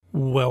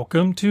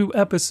Welcome to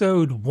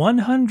episode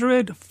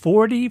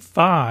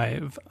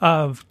 145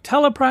 of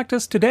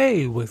Telepractice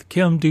Today with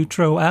Kim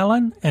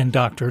Dutro-Allen and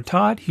Dr.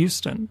 Todd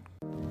Houston.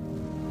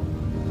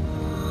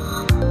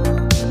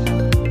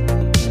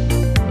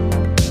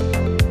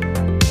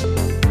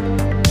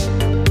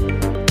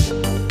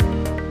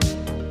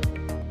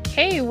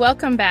 Hey,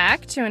 welcome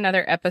back to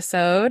another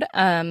episode.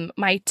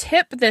 My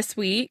tip this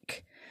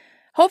week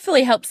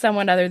hopefully helps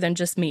someone other than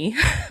just me,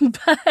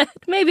 but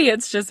maybe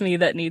it's just me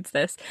that needs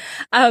this.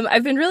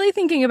 I've been really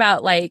thinking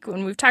about, like,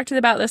 when we've talked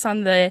about this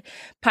on the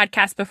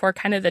podcast before,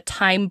 kind of the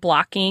time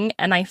blocking.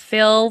 And I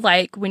feel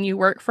like when you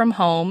work from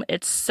home,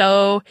 it's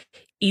so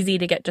easy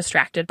to get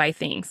distracted by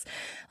things.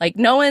 Like,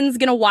 no one's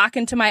going to walk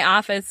into my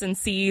office and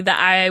see that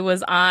I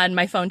was on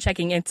my phone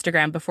checking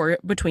Instagram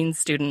between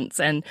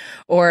students,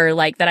 or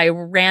like that I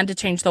ran to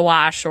change the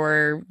wash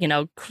or,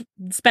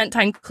 spent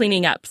time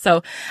cleaning up.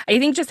 So I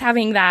think just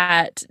having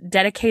that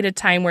dedicated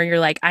time where you're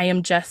like, I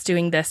am just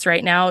doing this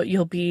right now,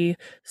 you'll be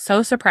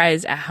so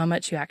surprised at how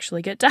much you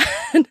actually get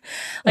done.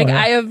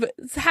 I have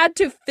had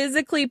to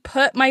physically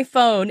put my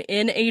phone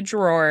in a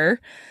drawer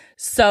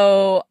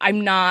so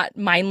I'm not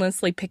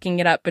mindlessly picking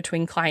it up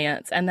between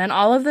clients. And then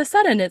all of a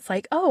sudden it's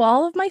like, oh,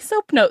 all of my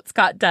soap notes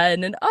got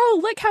done. And oh,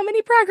 look how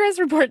many progress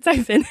reports I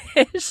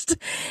finished.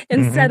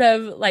 Instead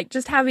of like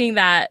just having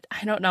that,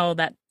 I don't know,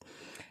 that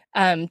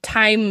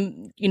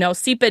time,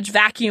 seepage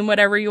vacuum,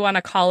 whatever you want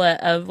to call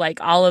it, of like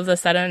all of a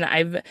sudden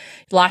I've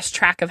lost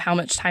track of how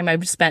much time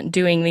I've spent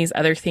doing these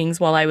other things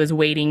while I was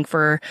waiting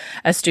for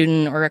a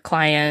student or a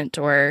client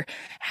or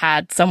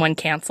had someone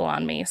cancel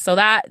on me. So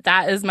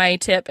that is my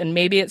tip. And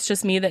maybe it's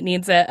just me that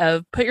needs it,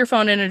 of put your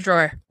phone in a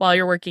drawer while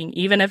you're working,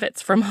 even if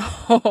it's from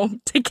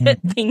home, to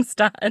get things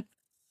done.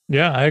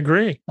 Yeah, I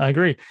agree. I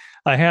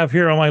have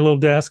here on my little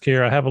desk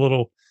here, I have a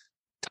little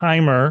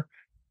timer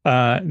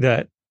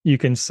that you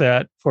can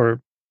set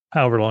for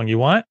however long you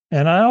want.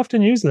 And I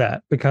often use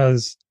that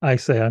because I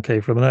say, okay,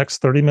 for the next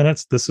 30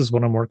 minutes, this is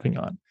what I'm working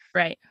on.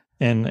 Right.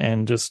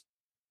 And just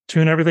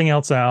tune everything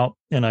else out.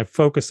 And I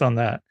focus on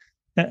that.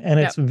 And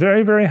it's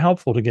very, very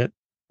helpful to get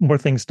more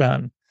things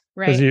done.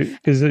 Right.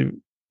 Because it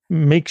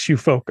makes you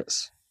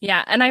focus.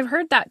 Yeah. And I've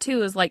heard that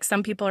too, is like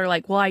some people are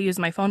like, well, I use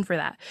my phone for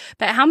that.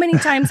 But how many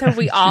times have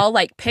we all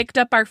like picked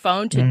up our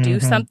phone to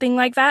do something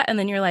like that? And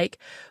then you're like,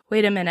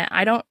 wait a minute,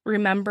 I don't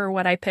remember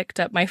what I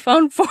picked up my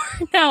phone for.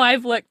 Now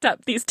I've looked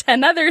up these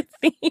 10 other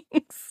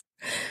things.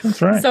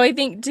 That's right. So I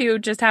think too,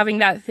 just having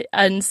that,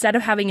 instead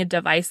of having a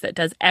device that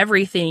does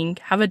everything,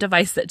 have a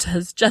device that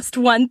does just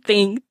one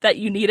thing that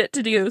you need it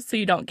to do so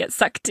you don't get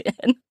sucked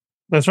in.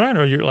 That's right.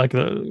 Or you're like,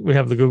 we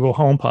have the Google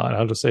HomePod.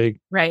 I'll just say,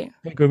 right.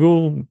 Hey,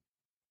 Google,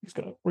 he's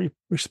going to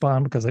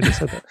respond because I just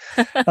said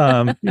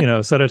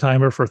that. Set a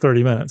timer for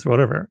 30 minutes or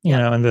whatever,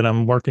 and then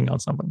I'm working on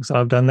something. So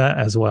I've done that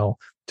as well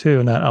too.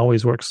 And that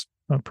always works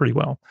pretty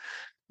well.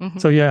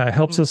 So yeah, it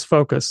helps us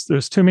focus.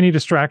 There's too many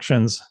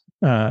distractions,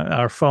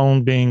 our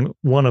phone being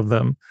one of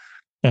them.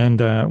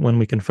 And when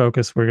we can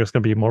focus, we're just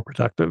going to be more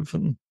productive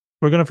and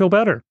we're going to feel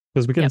better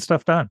because we're getting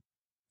stuff done.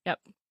 Yep.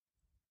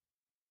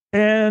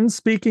 And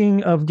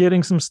speaking of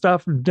getting some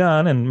stuff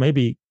done and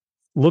maybe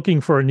looking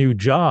for a new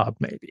job,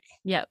 maybe.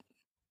 Yep.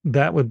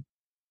 That would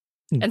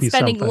and be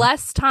spending something.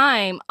 Less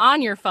time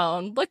on your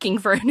phone looking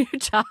for a new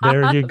job.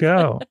 There you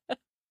go.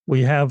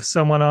 We have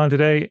someone on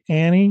today,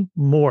 Annie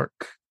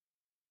Mork,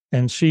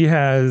 and she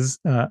has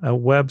a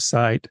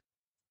website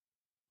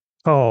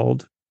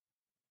called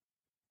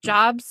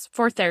Jobs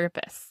for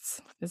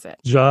Therapists. Is it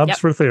Jobs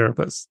for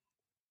Therapists?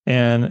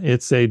 And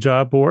it's a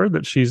job board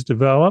that she's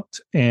developed,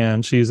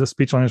 and she's a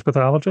speech language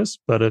pathologist,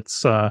 but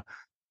it's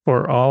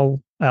for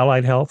all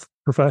allied health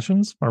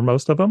professions, or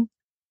most of them.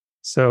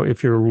 So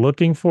if you're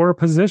looking for a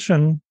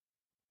position,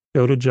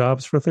 go to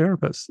Jobs for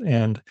Therapists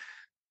and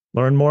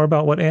learn more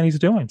about what Annie's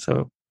doing.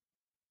 So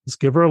let's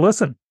give her a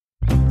listen.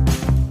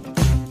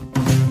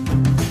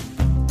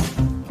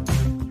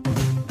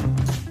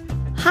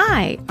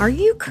 Hi, are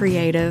you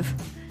creative?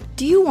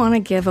 Do you want to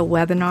give a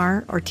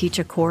webinar or teach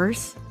a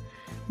course?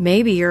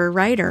 Maybe you're a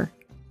writer.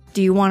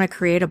 Do you want to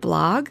create a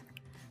blog?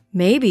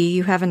 Maybe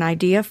you have an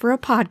idea for a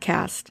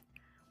podcast.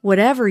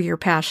 Whatever your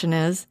passion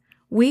is,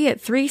 we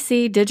at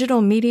 3C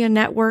Digital Media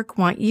Network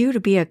want you to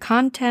be a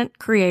content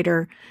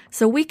creator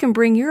so we can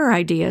bring your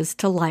ideas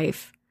to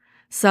life.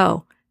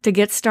 So, to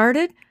get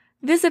started,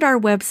 visit our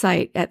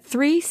website at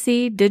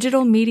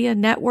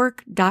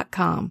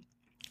 3cdigitalmedianetwork.com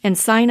and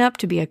sign up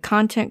to be a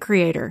content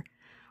creator.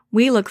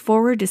 We look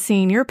forward to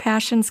seeing your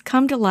passions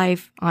come to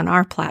life on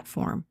our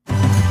platform.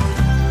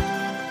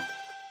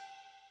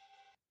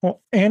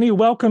 Well, Annie,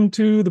 welcome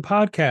to the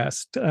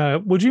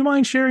podcast. Would you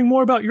mind sharing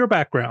more about your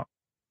background?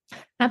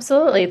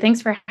 Absolutely.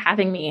 Thanks for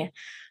having me.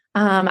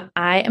 I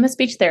am a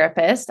speech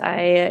therapist.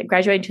 I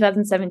graduated in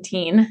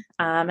 2017,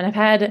 and I've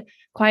had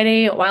quite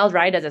a wild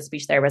ride as a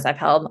speech therapist. I've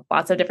held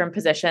lots of different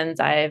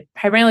positions. I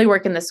primarily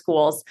work in the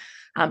schools,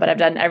 but I've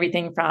done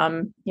everything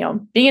from,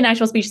 being an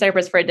actual speech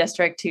therapist for a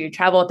district to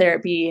travel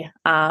therapy,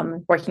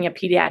 working a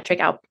pediatric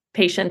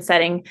outpatient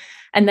setting,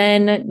 and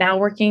then now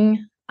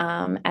working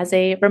as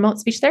a remote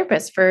speech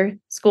therapist for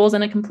schools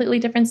in a completely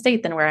different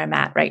state than where I'm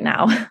at right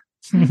now.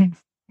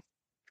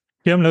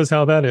 Kim knows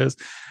how that is.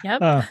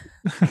 Yep.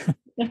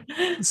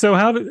 So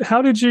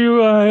how did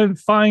you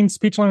find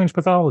speech language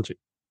pathology?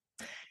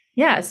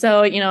 Yeah.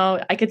 So,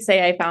 I could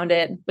say I found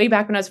it way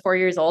back when I was 4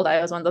 years old.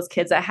 I was one of those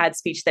kids that had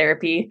speech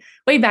therapy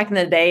way back in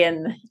the day.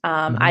 And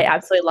I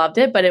absolutely loved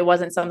it, but it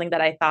wasn't something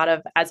that I thought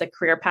of as a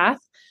career path.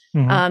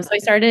 So I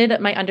started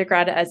my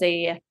undergrad as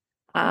a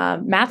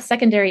math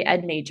secondary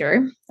ed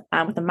major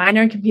with a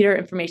minor in computer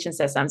information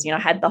systems.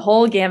 Had the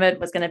whole gamut,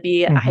 was going to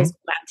be a high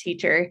school math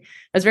teacher. I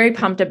was very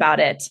pumped about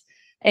it.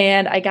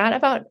 And I got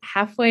about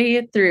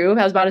halfway through,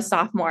 I was about a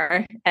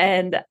sophomore,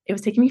 and it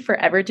was taking me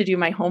forever to do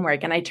my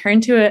homework. And I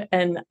turned to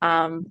an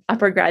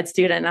upper grad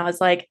student and I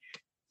was like,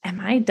 am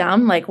I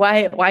dumb? Like,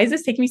 why is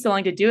this taking me so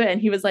long to do it?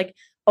 And he was like,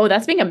 oh,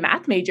 that's being a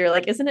math major.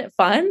 Like, isn't it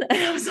fun? And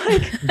I was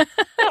like,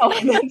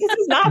 no, this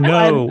is not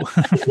fun.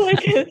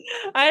 Like,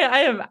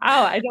 I am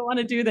out. I don't want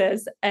to do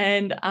this.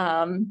 And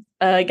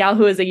a gal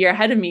who was a year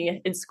ahead of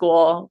me in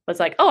school was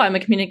like, oh, I'm a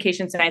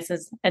communication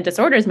sciences and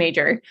disorders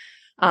major.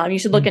 You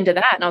should look into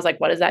that. And I was like,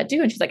 what does that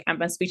do? And she's like,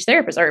 I'm a speech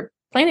therapist or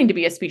planning to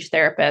be a speech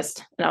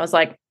therapist. And I was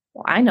like,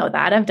 well, I know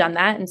that. I've done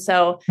that. And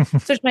so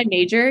switched my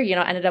major,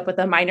 ended up with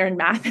a minor in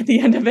math at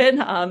the end of it.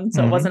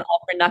 So it wasn't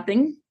all for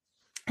nothing,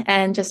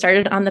 and just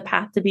started on the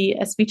path to be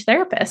a speech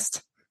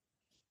therapist.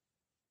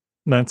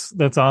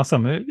 That's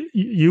awesome.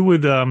 You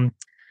would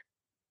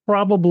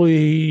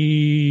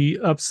probably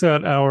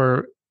upset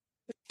our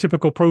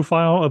typical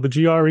profile of a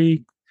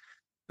GRE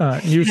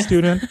new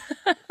student.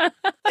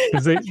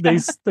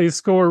 Because they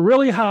score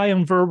really high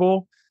in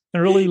verbal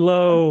and really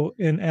low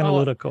in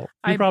analytical.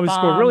 You probably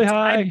scored really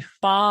high. I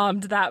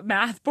bombed that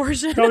math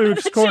portion. Probably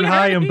scored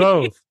high in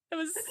both. It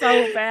was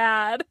so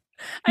bad.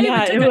 I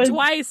even took it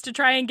twice to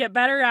try and get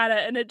better at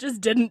it, and it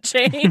just didn't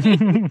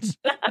change.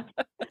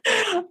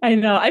 I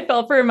know. I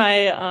felt for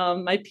my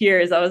my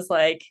peers. I was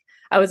like,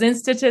 I was in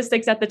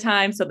statistics at the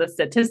time, so the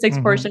statistics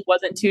portion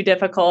wasn't too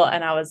difficult.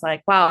 And I was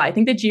like, wow, I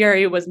think the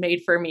GRE was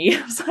made for me.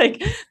 I was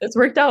like, this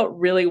worked out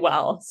really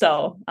well.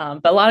 So,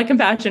 but a lot of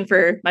compassion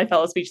for my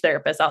fellow speech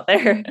therapists out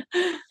there.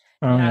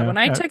 When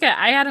I took it,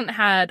 I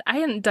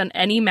hadn't done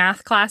any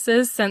math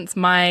classes since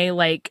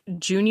my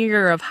junior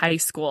year of high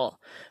school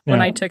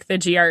when I took the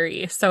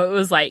GRE. So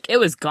it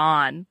was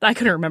gone. I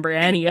couldn't remember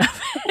any of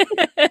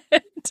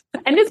it.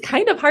 And it's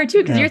kind of hard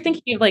too, because you're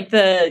thinking of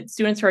the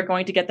students who are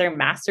going to get their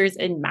master's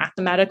in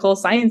mathematical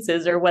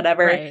sciences or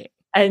whatever. Right.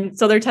 And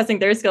so they're testing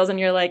their skills and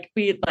you're like,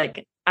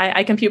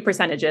 I compute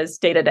percentages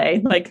day to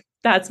day. Like,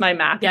 that's my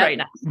math right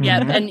now.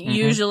 Yep. And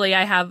usually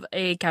I have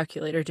a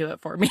calculator do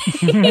it for me.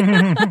 You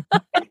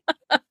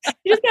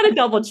just got to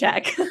double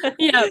check.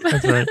 Yep.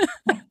 That's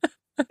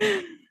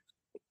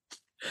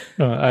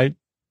right.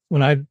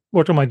 When I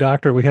worked with my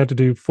doctor, we had to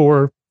do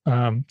 4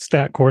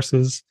 stat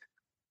courses,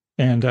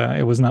 and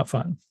it was not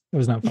fun. It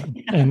was not fun.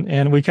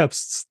 And we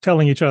kept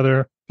telling each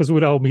other, because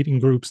we'd all meet in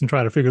groups and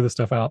try to figure this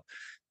stuff out.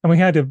 And we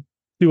had to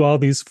do all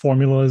these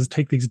formulas,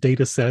 take these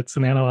data sets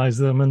and analyze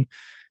them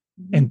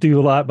and do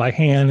a lot by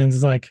hand. And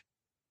it's like,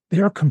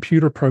 there are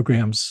computer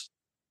programs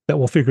that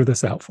will figure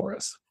this out for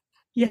us.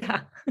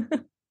 Yeah.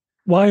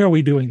 Why are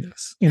we doing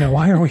this?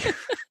 Why are we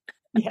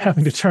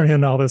having to turn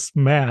in all this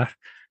math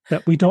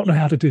that we don't know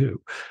how to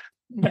do?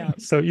 Yeah.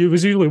 So it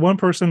was usually one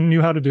person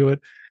knew how to do it.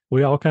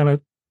 We all kind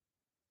of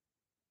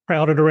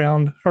crowded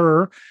around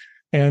her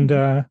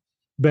and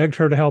begged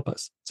her to help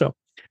us. So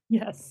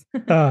yes.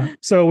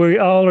 So we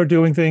all are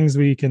doing things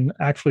we can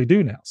actually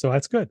do now. So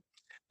that's good.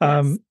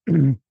 Yes.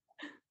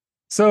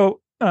 So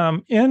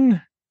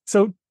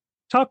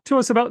talk to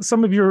us about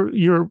some of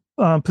your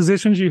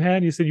positions you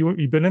had. You said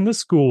you've been in the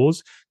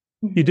schools.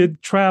 You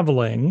did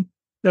traveling.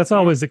 That's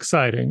always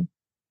exciting.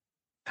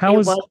 It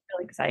was really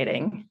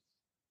exciting.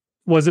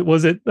 Was it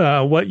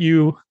what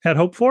you had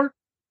hoped for?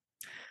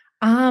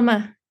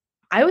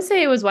 I would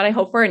say it was what I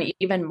hoped for and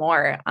even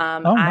more.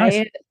 Nice.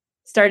 I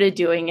started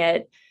doing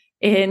it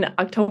in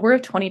October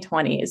of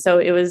 2020. So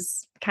it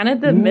was kind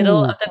of the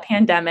middle of the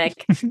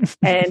pandemic.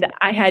 And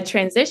I had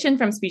transitioned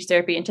from speech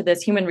therapy into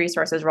this human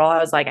resources role. I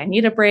was like, I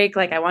need a break.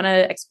 I want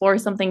to explore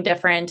something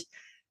different.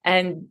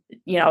 And,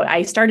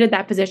 I started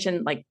that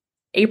position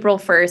April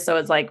 1st. So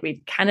it's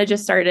we kind of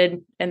just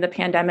started in the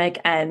pandemic,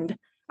 and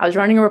I was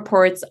running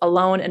reports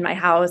alone in my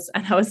house.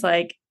 And I was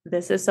like,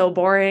 this is so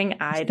boring.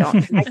 I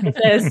don't connect with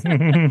this.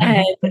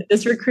 And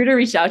this recruiter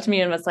reached out to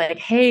me and was like,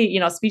 hey,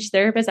 speech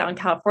therapists out in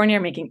California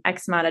are making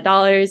X amount of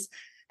dollars.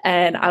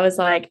 And I was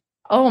like,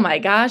 oh my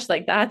gosh,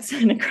 that's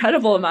an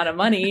incredible amount of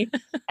money.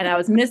 And I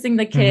was missing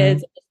the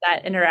kids,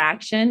 that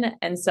interaction.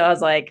 And so I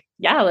was like,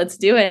 yeah, let's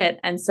do it.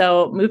 And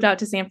so moved out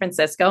to San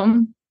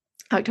Francisco,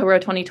 October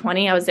of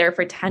 2020. I was there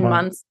for 10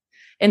 months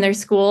in their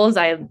schools.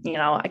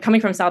 Coming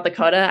from South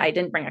Dakota, I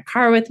didn't bring a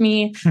car with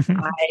me.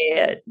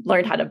 I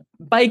learned how to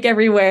bike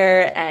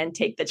everywhere and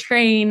take the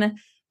train.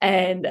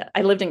 And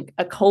I lived in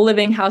a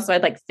co-living house. So I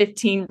had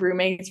 15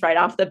 roommates right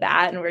off the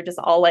bat. And we we're just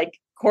all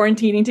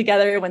quarantining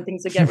together when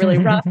things would get really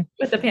rough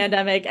with the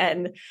pandemic.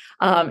 And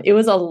it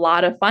was a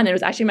lot of fun. It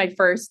was actually my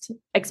first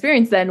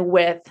experience then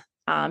with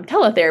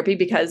teletherapy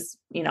because,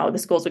 the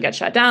schools would get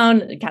shut down,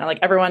 kind of like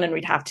everyone, and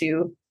we'd have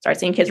to start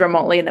seeing kids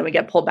remotely, and then we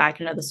get pulled back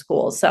into the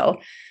schools. So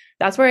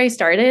that's where I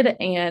started,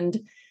 and,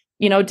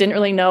 didn't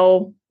really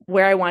know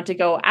where I want to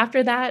go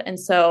after that. And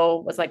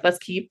so was like, let's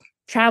keep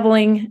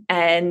traveling,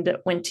 and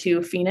went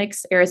to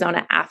Phoenix,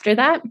 Arizona after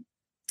that.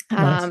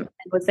 Nice.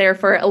 Was there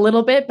for a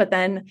little bit, but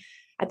then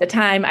at the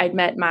time I'd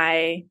met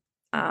my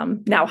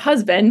now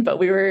husband, but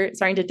we were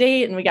starting to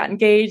date and we got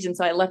engaged. And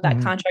so I left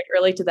that contract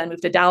early to then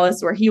move to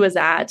Dallas where he was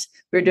at.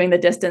 We were doing the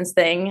distance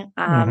thing.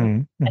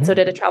 And so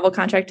did a travel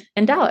contract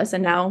in Dallas.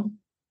 And now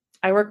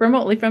I work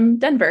remotely from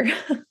Denver.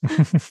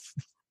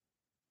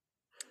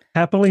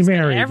 Happily Just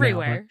married.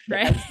 everywhere, now,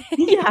 right?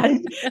 Yeah.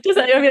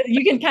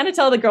 You can kind of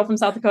tell the girl from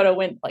South Dakota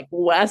went like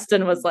west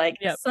and was like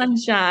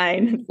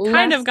sunshine.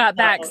 Kind of got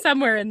back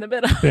somewhere in the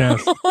middle.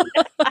 Yes.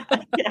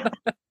 Yeah.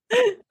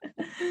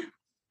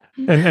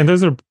 And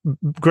those are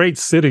great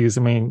cities.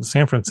 I mean,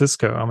 San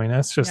Francisco,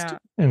 that's just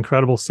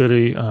incredible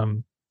city.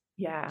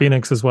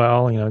 Phoenix as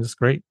well, just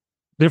great,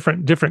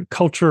 different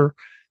culture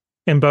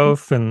in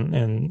both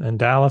and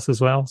Dallas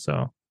as well.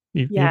 So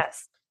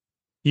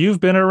you've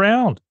been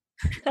around.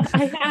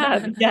 I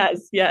have.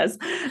 Yes.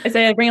 I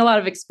say I bring a lot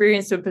of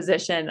experience to a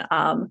position,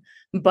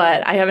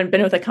 but I haven't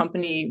been with a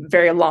company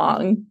very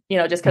long,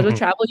 just because with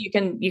travel, you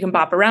can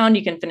bop around,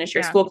 you can finish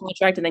your school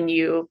contract. And then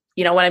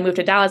when I moved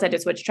to Dallas, I had to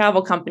switch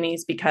travel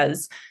companies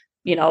because,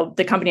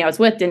 the company I was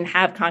with didn't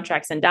have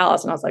contracts in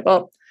Dallas. And I was like,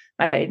 well,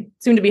 my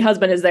soon to be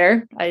husband is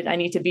there. I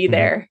need to be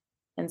there.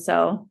 And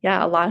so,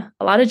 a lot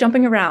of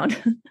jumping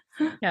around.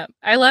 Yeah.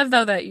 I love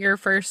though that your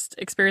first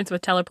experience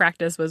with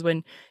telepractice was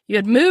when you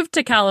had moved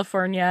to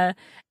California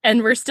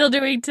and we're still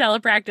doing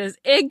telepractice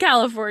in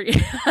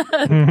California.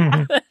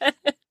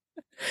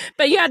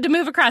 But you had to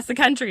move across the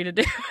country to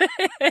do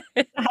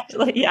it.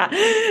 Actually, yeah.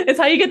 It's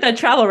how you get that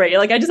travel rate. You're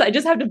like, I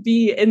just have to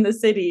be in the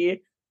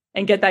city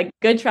and get that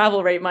good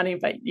travel rate money,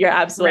 but you're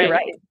absolutely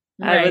right.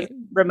 I was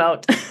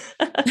remote.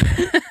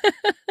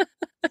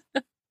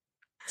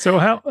 So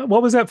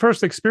what was that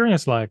first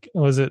experience like?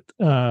 Was it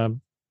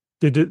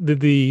did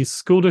the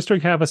school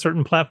district have a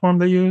certain platform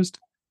they used?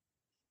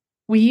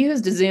 We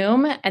used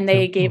Zoom, and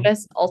they gave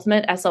us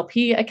ultimate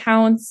SLP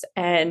accounts,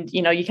 and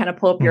you kind of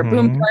pull up your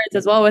boom cards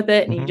as well with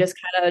it, and you just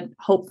kind of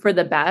hope for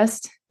the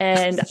best.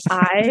 And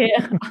I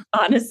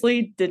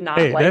honestly did not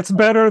like that's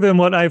better than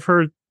what I've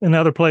heard in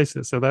other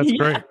places. So that's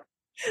great.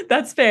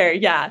 That's fair.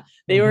 Yeah.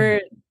 They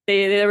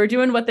were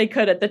doing what they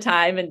could at the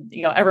time, and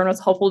everyone was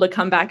hopeful to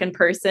come back in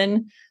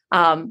person.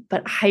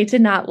 But I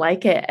did not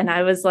like it. And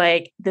I was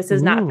like, this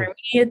is not for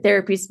me.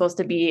 Therapy is supposed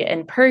to be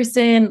in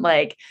person.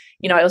 Like,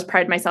 I always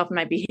pride myself in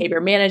my behavior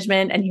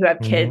management, and you have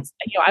kids,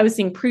 I was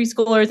seeing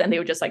preschoolers and they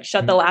would just like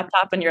shut the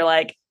laptop and you're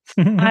like,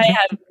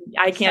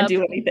 I can't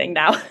do anything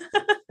now.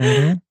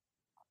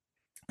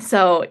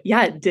 So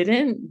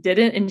didn't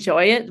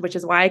enjoy it, which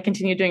is why I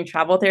continued doing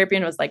travel therapy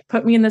and was like,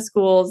 put me in the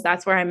schools.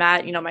 That's where I'm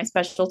at. My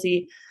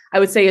specialty, I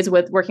would say, is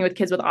with working with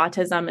kids with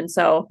autism. And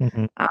so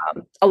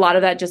a lot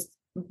of that just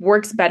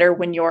works better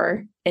when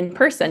you're in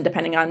person,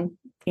 depending on,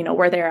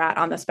 where they're at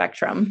on the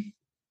spectrum.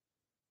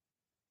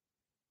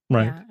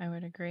 Right. Yeah, I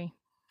would agree.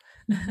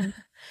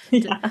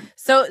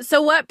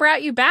 So what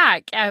brought you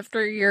back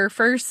after your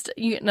first,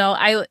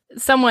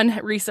 someone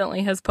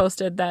recently has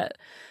posted that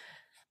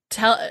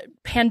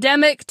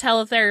pandemic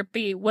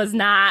teletherapy was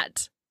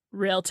not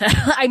real.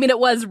 It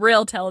was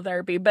real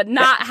teletherapy, but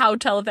not how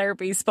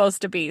teletherapy is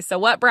supposed to be. So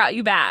what brought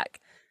you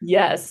back?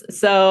 Yes.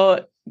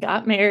 So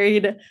got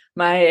married.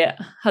 My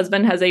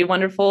husband has a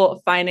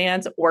wonderful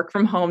finance work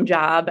from home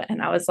job.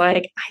 And I was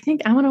like, I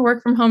think I want to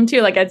work from home too.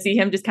 Like I'd see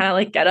him just kind of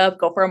like get up,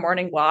 go for a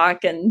morning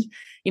walk and,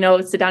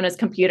 sit down at his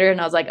computer. And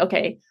I was like,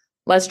 okay,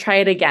 let's try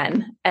it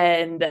again.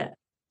 And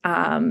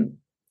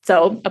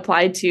so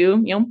applied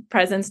to,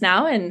 Presence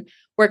Now and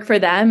work for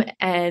them.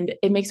 And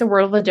it makes a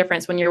world of a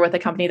difference when you're with a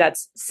company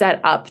that's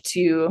set up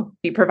to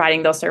be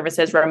providing those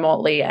services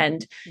remotely,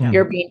 and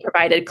you're being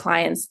provided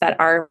clients that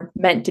are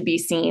meant to be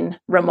seen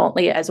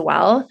remotely as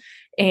well.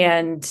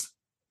 And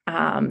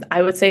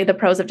I would say the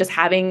pros of just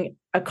having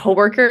a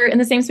coworker in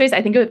the same space,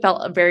 I think it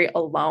felt very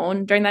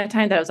alone during that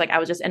time, that I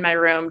was just in my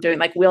room doing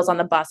like Wheels on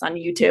the Bus on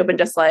YouTube, and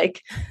just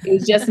like, it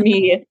was just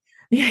me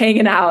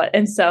hanging out.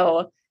 And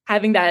so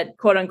having that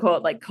quote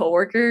unquote like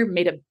coworker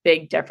made a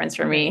big difference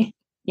for me.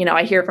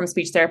 I hear from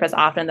speech therapists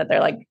often that they're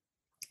like,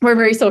 we're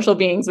very social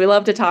beings. We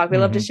love to talk. We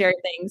love to share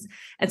things.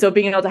 And so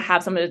being able to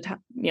have someone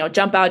to,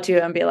 jump out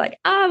to and be like,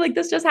 like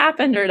this just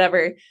happened or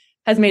whatever,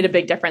 has made a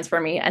big difference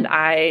for me. And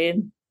I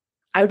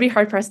would be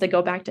hard pressed to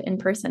go back to in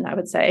person, I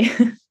would say.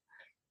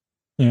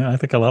 Yeah. I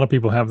think a lot of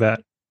people have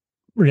that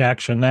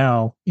reaction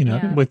now,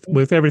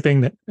 with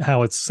everything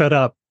how it's set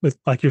up with,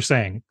 like you're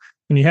saying,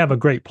 when you have a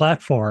great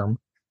platform,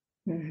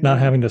 not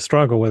having to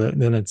struggle with it,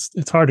 then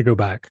it's hard to go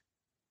back.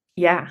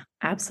 Yeah,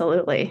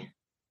 absolutely.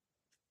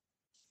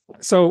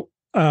 So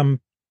now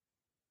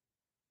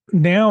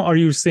are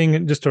you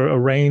seeing just a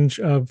range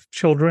of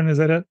children? Is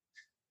that it?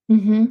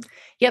 Mm-hmm.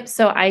 Yep.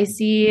 So I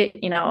see,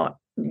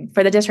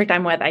 for the district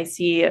I'm with, I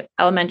see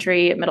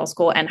elementary, middle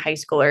school, and high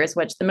schoolers,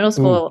 which the middle Ooh.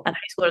 school and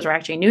high schoolers were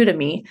actually new to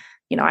me.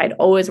 I'd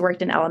always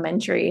worked in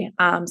elementary.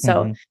 So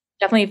Mm-hmm.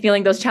 definitely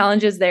feeling those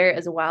challenges there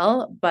as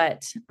well.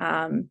 But,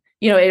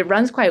 it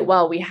runs quite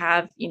well. We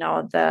have,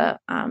 the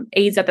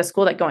aides at the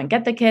school that go and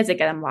get the kids, they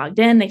get them logged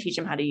in, they teach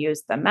them how to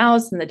use the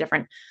mouse and the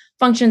different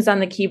functions on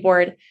the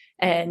keyboard.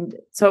 And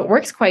so it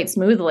works quite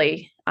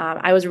smoothly.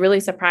 I was really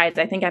surprised.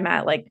 I think I'm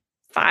at like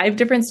 5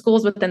 different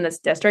schools within this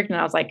district. And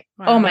I was like,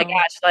 Wow. oh my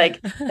gosh, like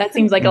that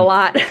seems like a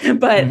lot.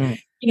 But,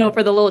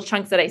 for the little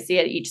chunks that I see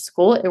at each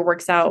school, it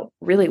works out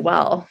really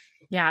well.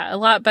 Yeah, a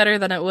lot better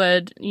than it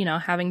would,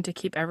 having to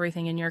keep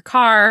everything in your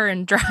car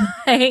and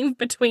drive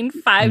between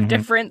 5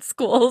 different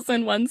schools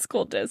in one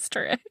school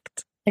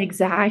district.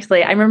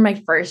 Exactly. I remember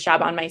my first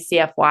job on my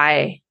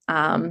CFY.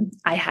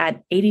 I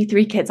had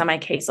 83 kids on my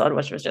caseload,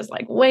 which was just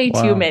like way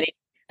too many.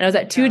 And I was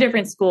at 2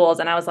 different schools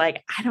and I was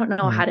like, I don't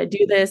know how to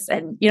do this.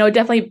 And,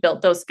 definitely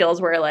built those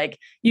skills where like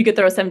you could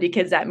throw 70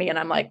 kids at me and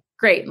I'm like,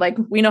 great. Like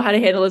we know how to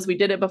handle this. We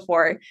did it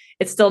before.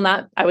 It's still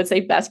not, I would say,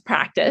 best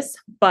practice,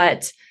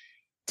 but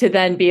to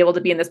then be able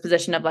to be in this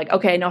position of like,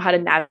 okay, I know how to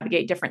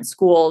navigate different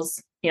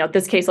schools.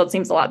 This caseload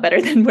seems a lot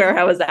better than where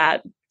I was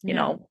at,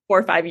 4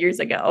 or 5 years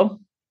ago.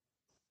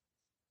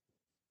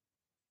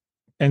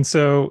 And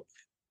so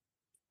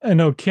I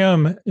know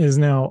Kim is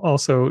now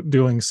also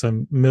doing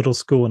some middle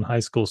school and high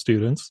school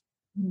students.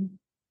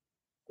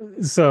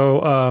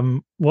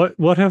 So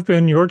what have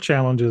been your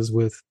challenges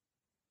with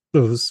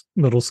those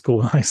middle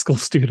school and high school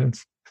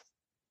students?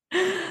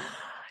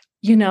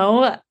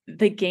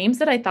 The games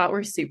that I thought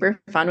were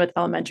super fun with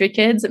elementary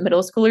kids,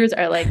 middle schoolers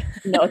are like,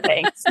 no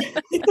thanks.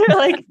 They're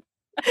like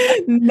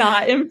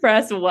not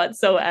impressed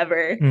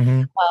whatsoever.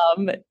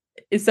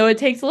 So it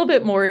takes a little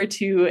bit more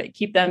to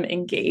keep them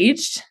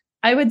engaged,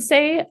 I would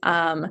say.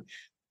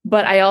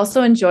 But I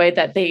also enjoy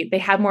that they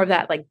have more of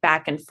that like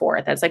back and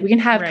forth. That's like we can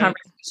have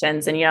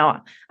conversations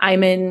and,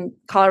 I'm in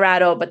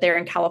Colorado, but they're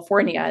in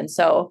California. And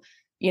so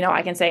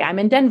I can say I'm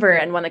in Denver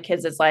and one of the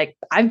kids is like,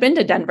 I've been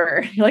to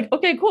Denver. You're like,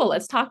 okay, cool.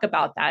 Let's talk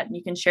about that. And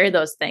you can share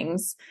those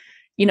things,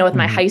 with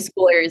my high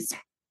schoolers.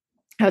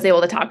 I was able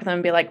to talk to them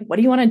and be like, what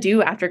do you want to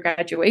do after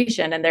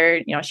graduation? And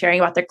they're, sharing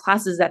about their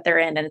classes that they're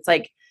in. And it's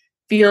like,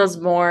 feels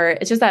more,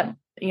 it's just that,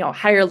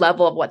 higher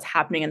level of what's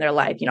happening in their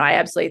life. I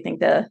absolutely think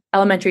the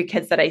elementary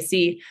kids that I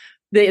see,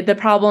 the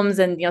problems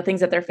and, things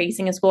that they're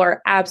facing in school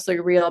are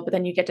absolutely real, but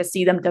then you get to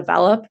see them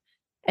develop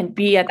and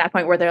be at that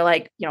point where they're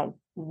like,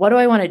 what do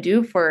I want to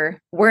do for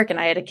work? And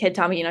I had a kid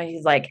tell me,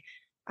 he's like,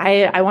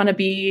 I want to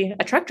be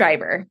a truck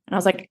driver. And I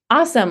was like,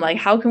 awesome. Like,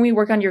 how can we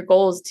work on your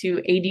goals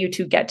to aid you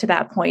to get to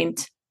that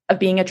point of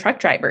being a truck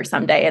driver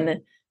someday?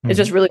 And it's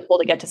just really cool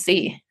to get to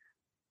see.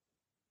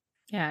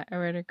 Yeah, I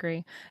would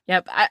agree.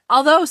 Yep.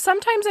 Although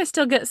sometimes I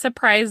still get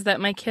surprised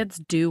that my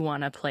kids do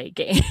want to play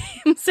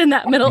games in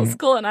that middle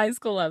school and high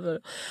school level.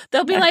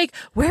 They'll be like,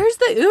 where's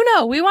the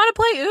Uno? We want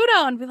to play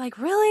Uno. And be like,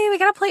 really? We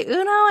got to play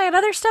Uno? I had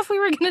other stuff we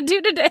were going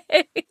to do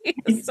today.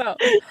 So,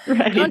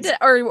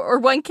 or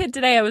one kid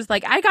today, I was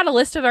like, I got a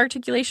list of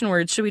articulation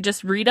words. Should we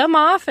just read them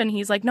off? And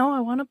he's like, no,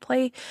 I want to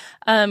play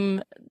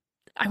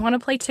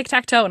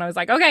tic-tac-toe. And I was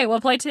like, okay,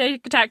 we'll play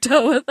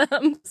tic-tac-toe with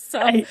them.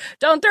 So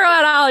don't throw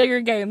out all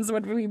your games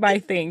would be my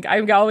thing. I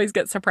always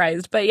get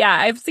surprised. But yeah,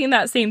 I've seen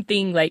that same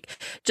thing, like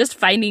just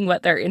finding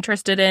what they're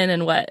interested in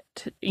and what,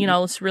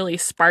 really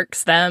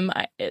sparks them.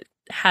 It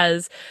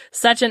has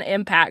such an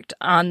impact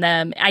on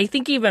them. I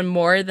think even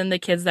more than the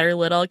kids that are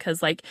little,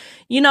 because like,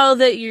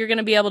 that you're going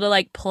to be able to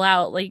like pull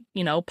out like,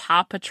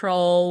 Paw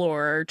Patrol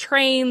or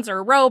trains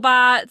or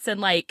robots and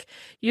like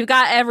you've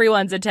got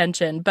everyone's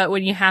attention. But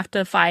when you have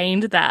to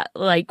find that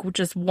like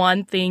just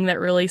one thing that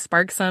really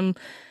sparks them,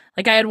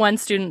 like I had one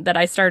student that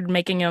I started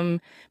making him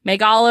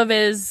make all of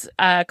his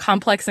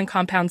complex and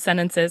compound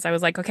sentences. I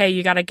was like, okay,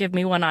 you got to give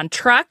me one on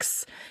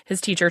trucks. His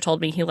teacher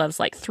told me he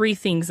loves like 3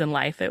 things in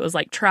life. It was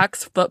like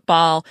trucks,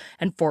 football,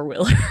 and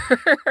 4-wheelers.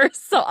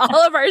 So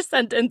all of our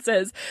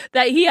sentences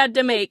that he had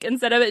to make,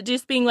 instead of it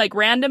just being like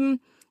random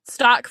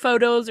stock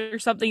photos or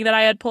something that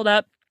I had pulled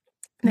up,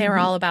 they were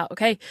all about,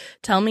 okay,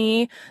 tell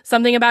me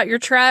something about your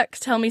truck,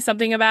 tell me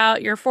something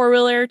about your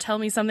 4-wheeler, tell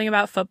me something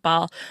about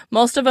football.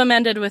 Most of them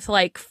ended with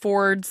like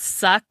Ford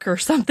suck or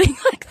something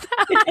like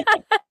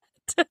that.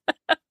 But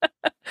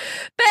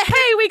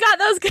hey, we got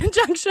those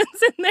conjunctions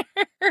in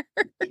there.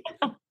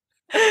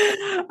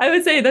 I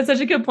would say that's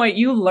such a good point.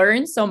 You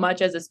learn so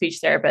much as a speech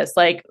therapist,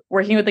 like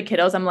working with the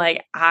kiddos. I'm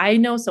like, I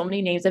know so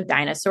many names of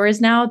dinosaurs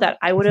now that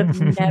I would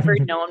have never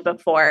known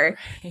before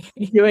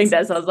doing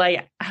this. I was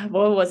like,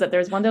 what was it?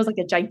 There's one that was like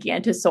a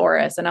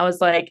Gigantosaurus. And I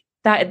was like,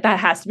 that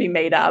has to be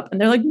made up.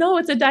 And they're like, no,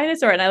 it's a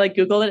dinosaur. And I like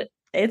Googled it.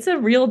 it's a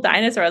real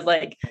dinosaur. I was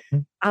like,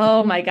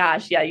 oh my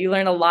gosh. Yeah. You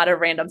learn a lot of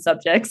random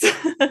subjects.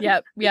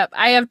 Yep.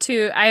 I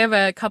have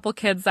a couple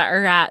kids that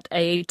are at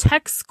a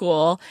tech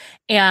school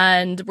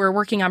and we're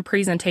working on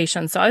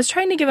presentations. So I was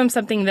trying to give them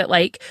something that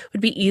like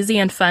would be easy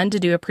and fun to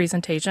do a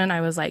presentation.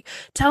 I was like,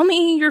 tell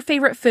me your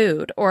favorite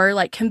food, or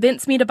like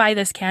convince me to buy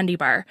this candy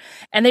bar.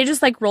 And they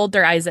just like rolled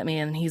their eyes at me.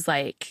 And he's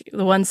like,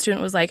 the one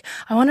student was like,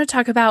 I want to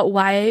talk about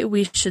why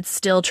we should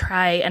still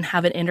try and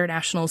have an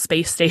international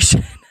space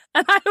station.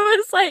 And I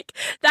was like,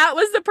 that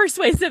was the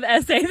persuasive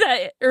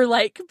essay or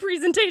like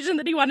presentation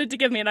that he wanted to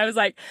give me. And I was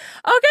like,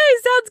 okay,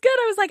 sounds good.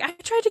 I was like, I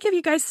tried to give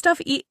you guys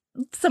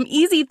some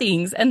easy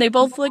things. And they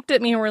both looked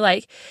at me and were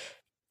like,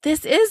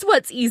 this is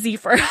what's easy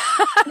for us.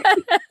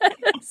 I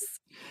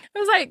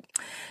was like,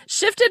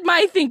 shifted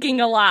my thinking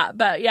a lot.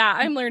 But yeah,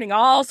 I'm learning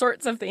all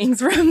sorts of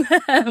things from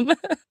them.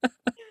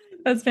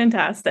 That's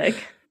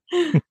fantastic.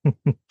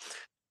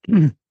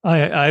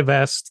 I've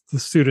asked the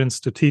students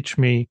to teach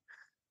me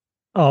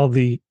all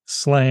the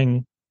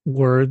slang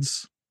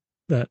words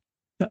that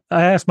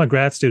I ask my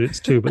grad students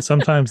too, but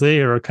sometimes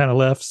they are kind of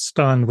left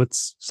stunned with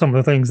some of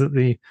the things that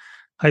the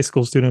high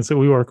school students that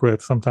we work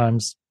with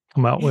sometimes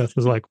come out with.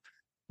 Is like,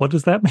 what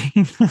does that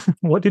mean?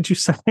 What did you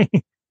say?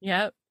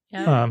 Yep.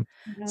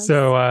 Yes.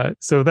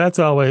 So that's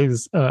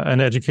always an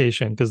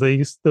education, because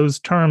those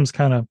terms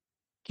kind of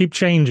keep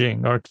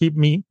changing or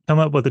come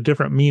up with a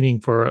different meaning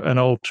for an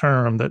old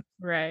term that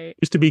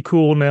used to be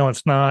cool, now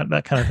it's not,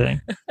 that kind of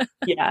thing.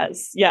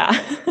 Yes. Yeah.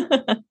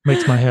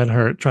 Makes my head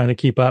hurt trying to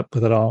keep up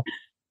with it all.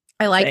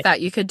 I like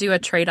that. You could do a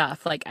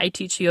trade-off. Like, I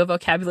teach you a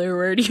vocabulary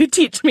word, you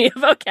teach me a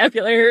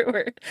vocabulary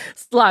word,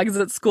 as long as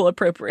it's school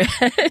appropriate.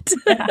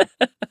 Yeah.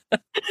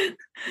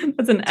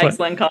 That's an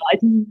excellent call. I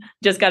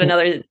just got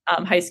another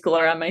high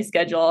schooler on my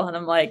schedule, and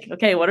I'm like,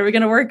 okay, what are we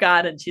going to work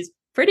on? And she's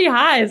pretty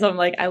high. So I'm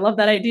like, I love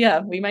that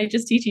idea. We might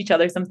just teach each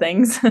other some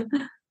things.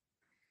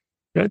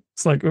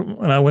 It's like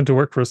when I went to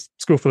work for a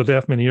school for the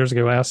deaf many years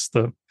ago, I asked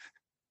the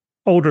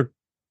older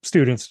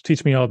students to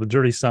teach me all the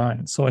dirty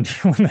signs. So I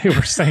knew when they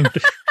were saying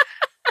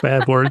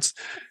bad words,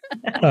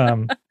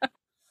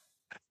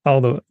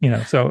 all the,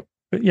 so,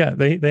 but yeah,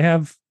 they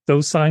have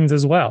those signs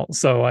as well.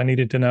 So I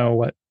needed to know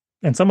what,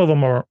 and some of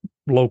them are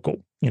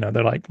local,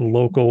 they're like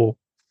local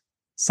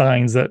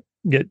signs that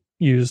get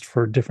used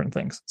for different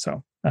things.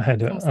 So I had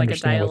to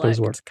understand what those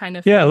were. Kind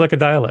of. Yeah, like a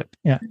dialect.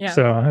 Yeah.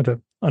 So I had to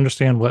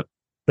understand what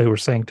they were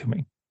saying to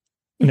me.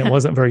 And it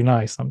wasn't very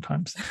nice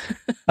sometimes.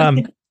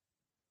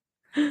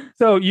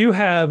 So you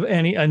have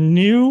a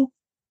new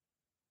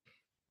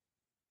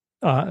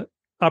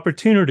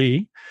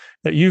opportunity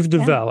that you've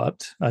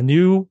developed, a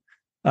new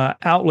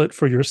outlet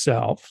for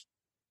yourself.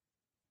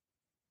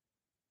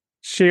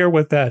 Share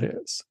what that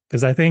is,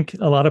 because I think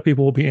a lot of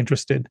people will be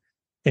interested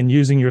in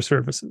using your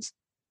services.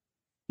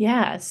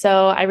 Yeah.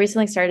 So I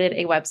recently started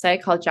a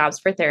website called Jobs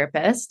for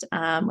Therapists,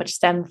 which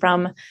stemmed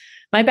from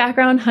my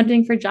background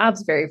hunting for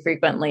jobs very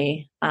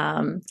frequently.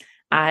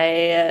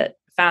 I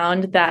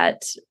found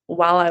that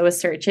while I was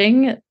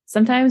searching,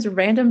 sometimes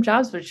random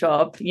jobs would show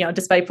up,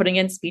 just by putting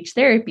in speech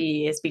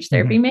therapy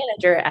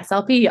manager,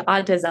 SLP,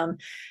 autism,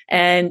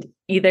 and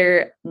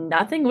either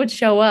nothing would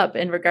show up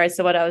in regards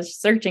to what I was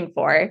searching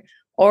for,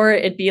 or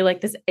it'd be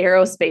like this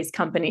aerospace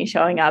company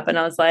showing up. And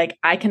I was like,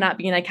 I cannot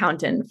be an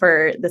accountant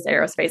for this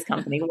aerospace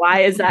company.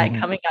 Why is that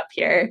coming up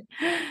here?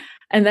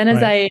 And then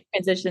as I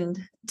transitioned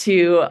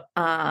to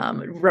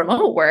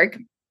remote work,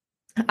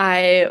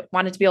 I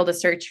wanted to be able to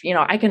search,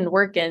 I can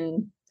work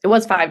it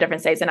was 5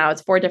 different states and now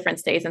it's 4 different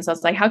states. And so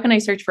it's like, how can I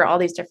search for all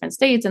these different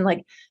states and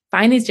like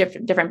find these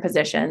different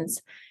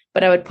positions?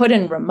 But I would put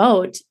in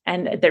remote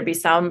and there'd be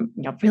some,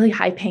 really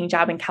high paying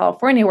job in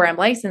California where I'm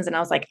licensed. And I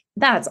was like,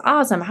 that's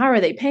awesome. How are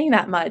they paying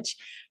that much?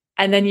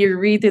 And then you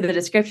read through the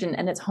description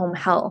and it's home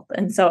health.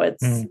 And so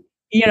it's,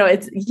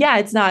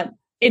 it's not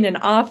in an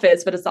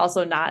office, but it's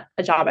also not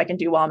a job I can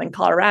do while I'm in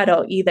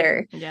Colorado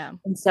either. Yeah.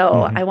 And so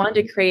I wanted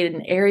to create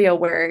an area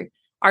where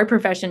our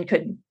profession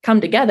could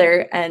come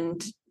together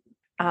and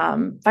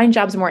find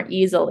jobs more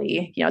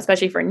easily,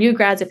 especially for new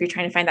grads, if you're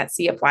trying to find that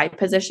CFY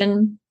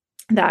position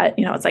that,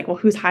 it's like, well,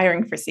 who's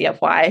hiring for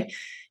CFY?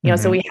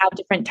 So we have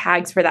different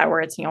tags for that where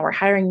it's, we're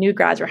hiring new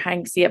grads, we're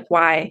hiring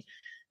CFY.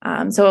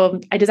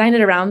 So I designed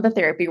it around the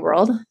therapy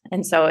world.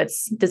 And so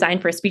it's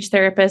designed for speech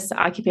therapists,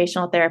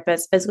 occupational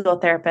therapists, physical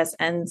therapists,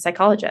 and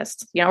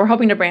psychologists. We're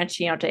hoping to branch,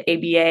 to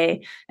ABA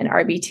and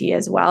RBT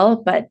as well,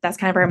 but that's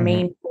kind of our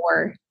main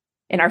core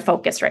in our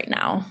focus right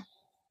now.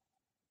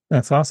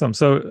 That's awesome.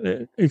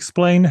 So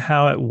explain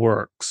how it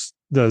works.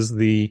 Does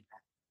the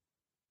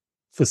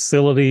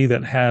facility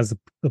that has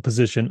the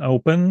position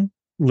open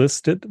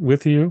list it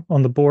with you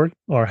on the board,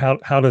 or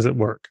how does it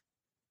work?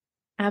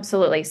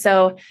 Absolutely.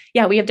 So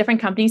we have different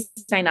companies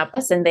sign up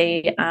us and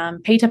they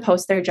pay to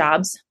post their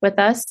jobs with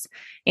us.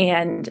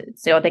 And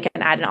so they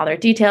can add in all their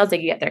details, they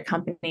can get their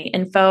company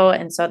info.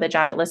 And so the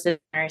job listed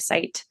on our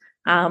site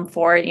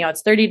for,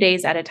 it's 30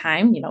 days at a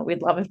time.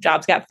 We'd love if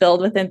jobs got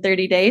filled within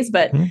 30 days,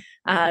 but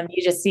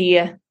you just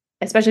see,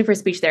 especially for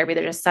speech therapy,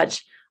 there's just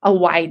such a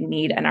wide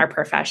need in our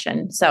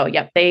profession. So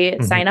they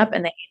sign up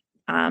and they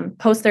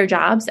post their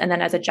jobs. And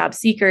then as a job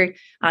seeker,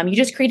 you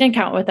just create an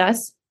account with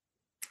us.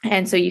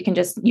 And so you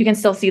can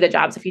still see the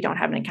jobs if you don't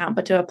have an account,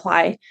 but to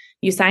apply,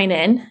 you sign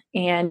in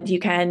and you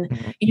can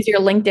use your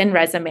LinkedIn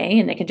resume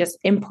and they can just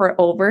import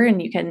over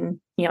and you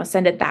can,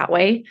 send it that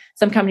way.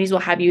 Some companies will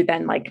have you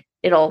then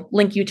it'll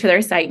link you to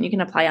their site and you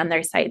can apply on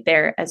their site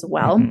there as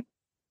well.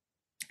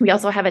 We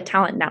also have a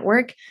talent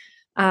network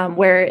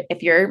where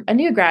if you're a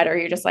new grad or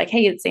you're just like,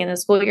 hey, it's the end of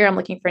the school year, I'm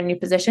looking for a new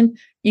position,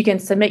 you can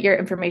submit your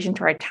information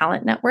to our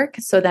talent network.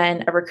 So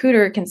then a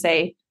recruiter can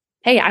say,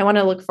 hey, I want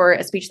to look for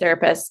a speech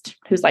therapist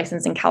who's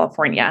licensed in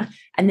California,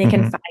 and they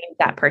can find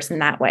that person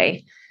that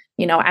way.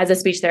 As a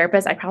speech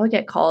therapist, I probably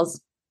get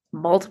calls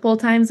multiple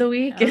times a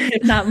week,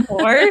 if not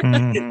more,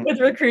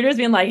 with recruiters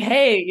being like,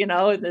 hey,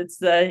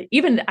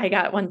 even I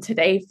got one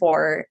today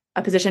for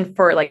a position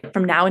for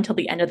from now until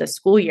the end of the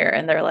school year.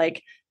 And they're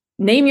like,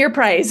 name your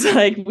price.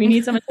 We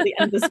need someone till the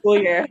end of the school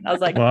year. And I was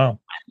like, wow,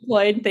 I'm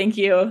employed. Thank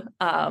you.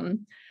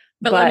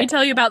 But let me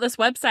tell you about this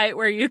website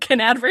where you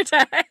can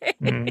advertise.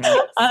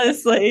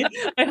 Honestly,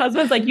 my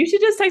husband's like, you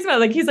should just text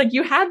me. He's like,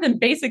 you have them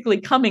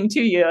basically coming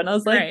to you. And I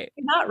was like,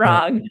 You're not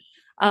wrong.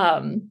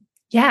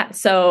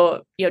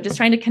 So, just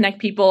trying to connect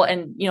people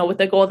and, with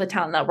the goal of the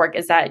talent network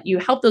is that you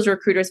help those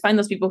recruiters find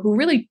those people who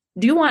really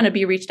do want to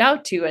be reached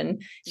out to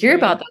and hear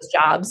about those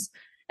jobs.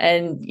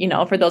 And,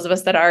 for those of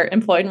us that are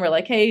employed and we're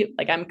like, hey,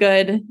 I'm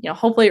good,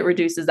 hopefully it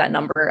reduces that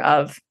number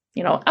of,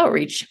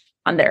 outreach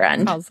on their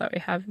end. Calls that we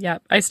have. Yeah.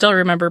 I still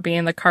remember being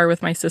in the car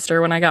with my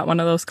sister when I got one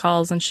of those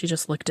calls and she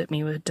just looked at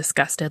me with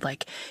disgusted,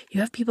 like, you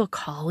have people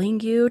calling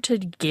you to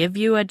give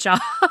you a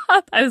job?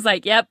 I was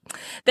like, yep,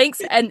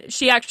 thanks. And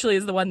she actually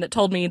is the one that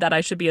told me that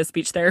I should be a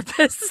speech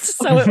therapist.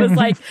 So it was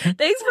like,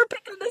 thanks for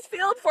picking this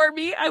field for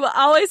me. I will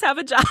always have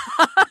a job.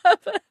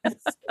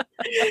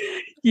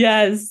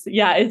 Yes.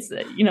 Yeah. It's,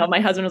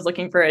 my husband was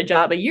looking for a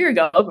job a year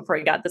ago before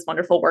he got this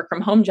wonderful work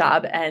from home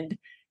job. And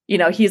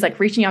he's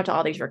reaching out to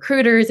all these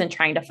recruiters and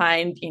trying to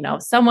find,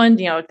 someone,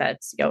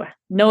 that's,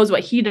 knows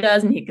what he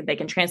does and they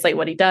can translate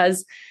what he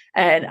does.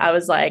 And I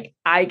was like,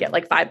 I get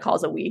 5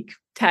 calls a week,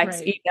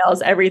 texts,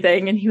 emails,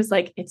 everything. And he was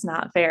like, it's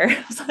not fair.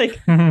 I was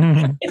like,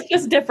 it's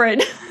just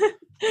different.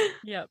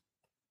 Yep.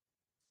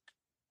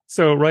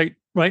 So right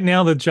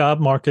now the job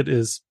market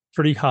is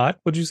pretty hot.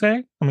 Would you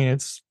say? I mean,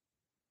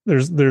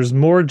 there's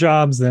more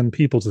jobs than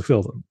people to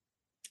fill them.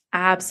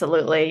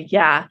 Absolutely.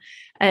 Yeah.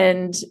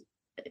 And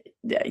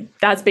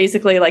that's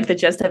basically the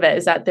gist of it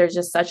is that there's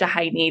just such a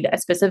high need,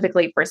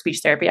 specifically for speech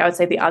therapy. I would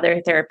say the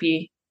other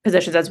therapy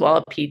positions as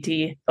well,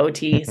 PT,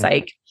 OT,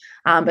 psych.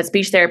 But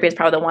speech therapy is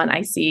probably the one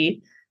I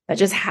see that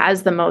just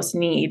has the most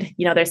need.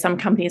 There's some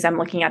companies I'm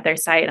looking at their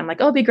site. I'm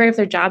like, oh, it'd be great if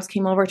their jobs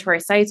came over to our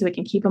site so we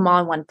can keep them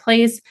all in one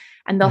place.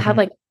 And they'll have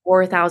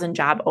 4,000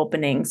 job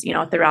openings,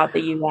 throughout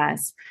the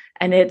US.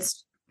 And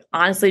it's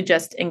honestly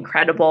just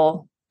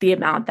incredible the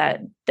amount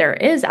that there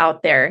is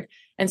out there.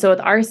 And so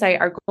with our site,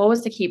 our goal was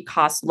to keep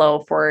costs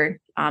low for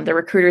the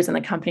recruiters and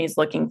the companies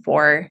looking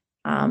for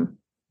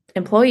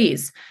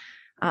employees.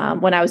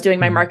 When I was doing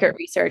my market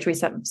research, we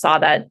saw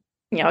that,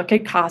 it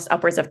could cost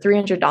upwards of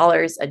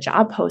 $300 a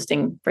job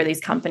posting for these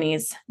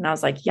companies. And I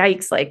was like,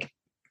 yikes,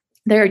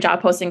 there are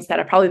job postings that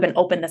have probably been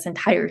open this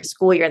entire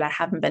school year that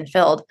haven't been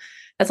filled.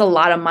 That's a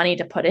lot of money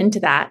to put into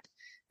that.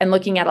 And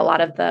looking at a lot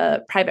of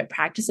the private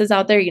practices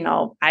out there,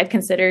 I've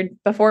considered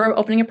before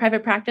opening a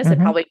private practice, it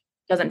probably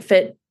doesn't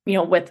fit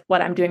with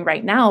what I'm doing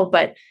right now.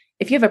 But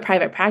if you have a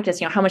private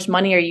practice, how much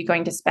money are you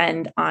going to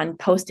spend on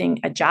posting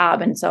a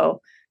job? And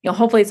so,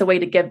 hopefully it's a way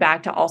to give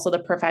back to also the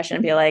profession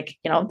and be like,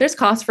 there's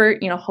costs for,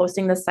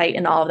 hosting the site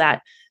and all of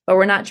that, but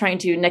we're not trying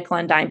to nickel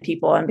and dime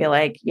people and be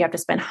like, you have to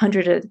spend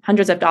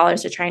hundreds of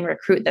dollars to try and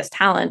recruit this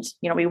talent.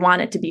 We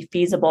want it to be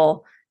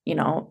feasible,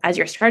 as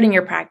you're starting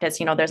your practice.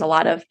 There's a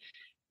lot of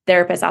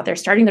therapists out there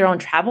starting their own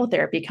travel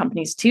therapy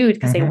companies too,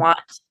 because they want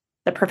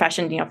the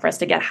profession, for us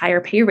to get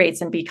higher pay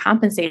rates and be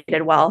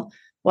compensated well.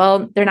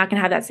 Well, they're not going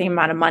to have that same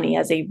amount of money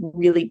as a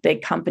really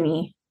big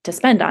company to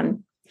spend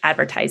on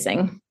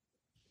advertising.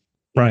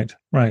 Right.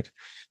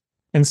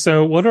 And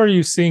so what are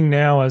you seeing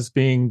now as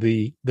being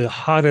the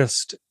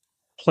hottest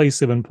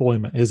place of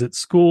employment? Is it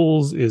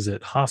schools? Is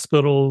it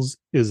hospitals?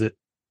 Is it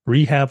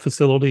rehab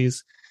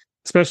facilities,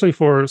 especially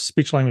for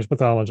speech language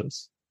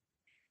pathologists?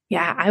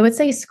 Yeah, I would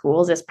say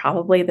schools is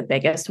probably the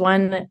biggest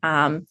one.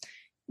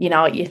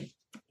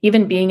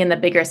 Even being in the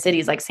bigger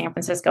cities like San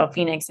Francisco,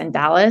 Phoenix, and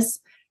Dallas,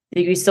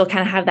 you still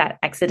kind of have that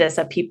exodus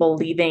of people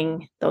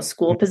leaving those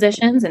school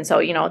positions. And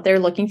so, they're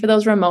looking for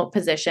those remote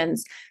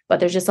positions, but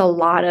there's just a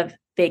lot of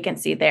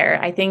vacancy there.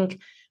 I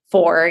think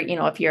for,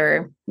 if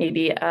you're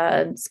maybe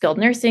a skilled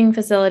nursing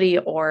facility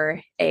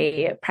or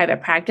a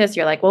private practice,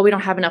 you're like, well, we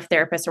don't have enough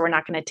therapists, or we're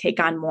not going to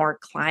take on more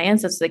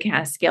clients. So they can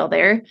kind of scale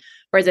there.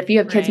 Whereas if you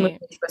have kids moving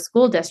to a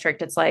school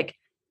district, it's like,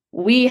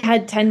 we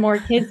had 10 more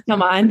kids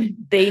come on.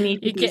 They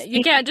need to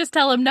you can't just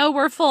tell them, no,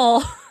 we're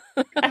full.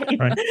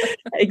 Right.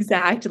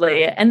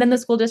 Exactly. And then the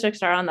school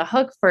districts are on the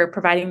hook for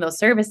providing those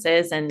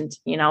services. And,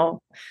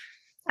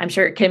 I'm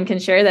sure Kim can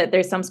share that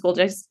there's some school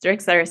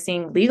districts that are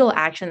seeing legal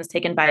actions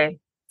taken by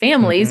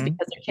families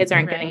because their kids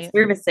aren't getting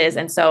services.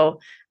 And so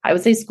I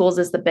would say schools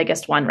is the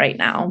biggest one right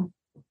now.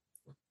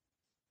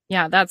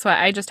 Yeah, that's why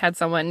I just had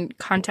someone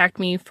contact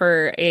me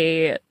for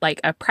a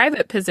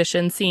private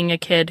position, seeing a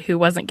kid who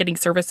wasn't getting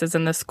services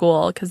in the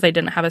school because they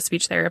didn't have a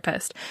speech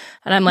therapist.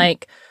 And I'm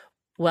like,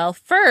 well,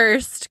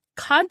 first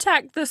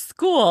contact the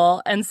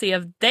school and see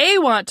if they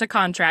want to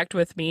contract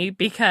with me,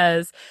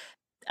 because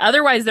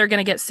otherwise they're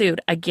going to get sued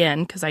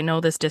again, because I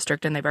know this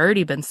district and they've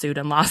already been sued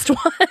and lost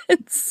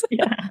once.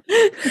 Yeah.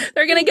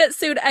 They're going to get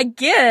sued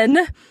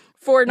again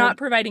for not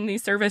providing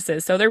these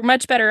services. So they're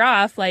much better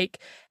off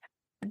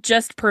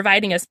just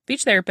providing a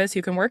speech therapist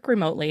who can work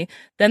remotely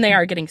than they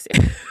are getting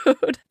sued.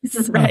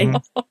 Right.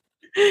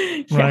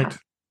 Right.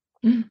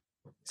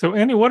 So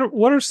Annie,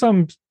 what are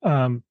some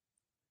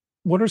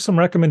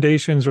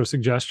recommendations or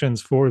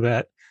suggestions for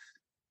that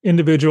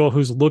individual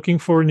who's looking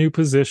for a new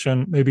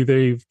position? Maybe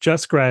they've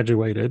just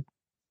graduated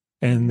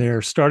and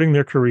they're starting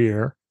their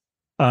career.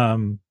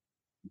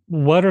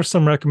 What are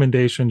some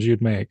recommendations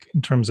you'd make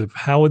in terms of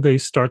how would they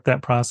start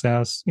that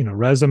process,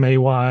 resume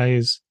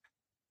wise,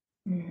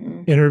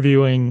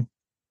 interviewing?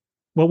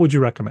 What would you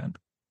recommend?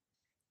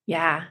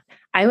 Yeah,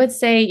 I would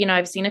say,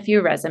 I've seen a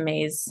few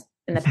resumes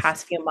in the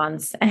past few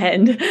months,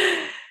 and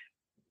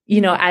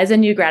as a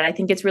new grad, I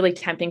think it's really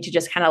tempting to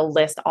just kind of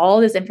list all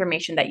this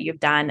information that you've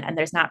done, and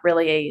there's not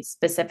really a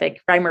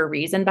specific rhyme or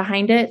reason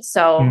behind it.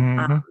 So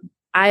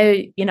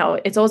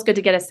it's always good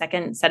to get a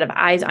second set of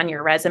eyes on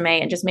your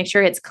resume and just make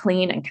sure it's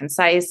clean and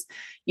concise.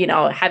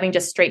 Having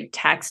just straight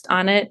text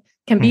on it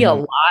can be a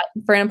lot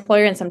for an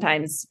employer. And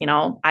sometimes,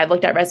 I've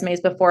looked at resumes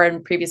before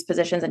in previous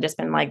positions and just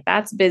been like,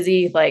 that's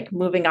busy,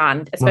 moving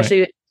on,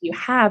 especially if you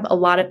have a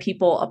lot of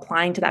people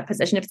applying to that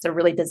position. If it's a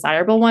really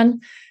desirable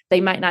one,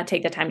 they might not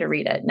take the time to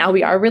read it. Now,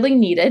 we are really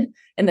needed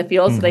in the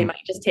field, so they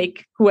might just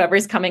take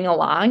whoever's coming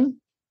along.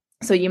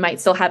 So you might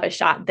still have a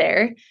shot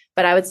there.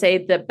 But I would say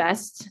the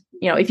best,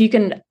 if you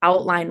can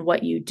outline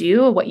what you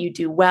do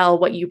well,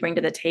 what you bring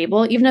to the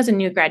table, even as a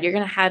new grad, you're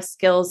going to have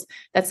skills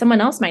that someone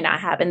else might not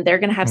have, and they're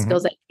going to have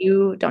skills that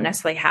you don't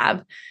necessarily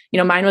have.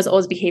 Mine was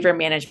always behavior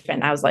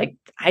management. I was like,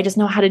 I just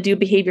know how to do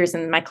behaviors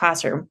in my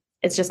classroom.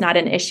 It's just not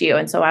an issue.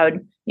 And so I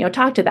would,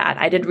 talk to that.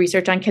 I did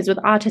research on kids with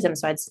autism,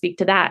 so I'd speak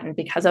to that. And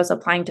because I was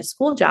applying to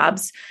school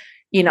jobs,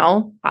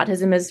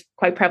 autism is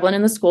quite prevalent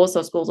in the schools.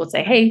 So schools would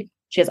say, hey,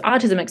 she has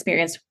autism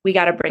experience, we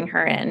got to bring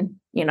her in.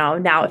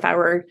 Now if I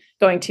were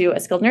going to a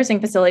skilled nursing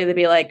facility, they'd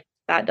be like,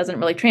 that doesn't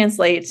really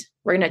translate.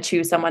 We're going to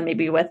choose someone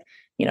maybe with,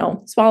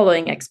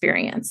 swallowing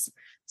experience.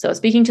 So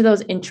speaking to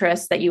those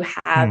interests that you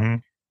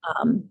have,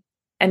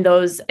 and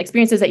those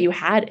experiences that you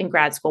had in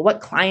grad school, what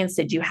clients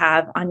did you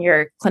have on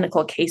your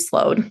clinical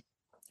caseload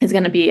is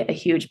going to be a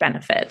huge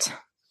benefit.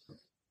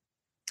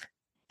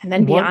 And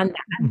then beyond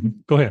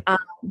that, go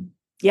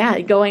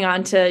ahead. Going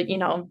on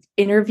to,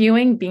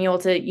 interviewing, being able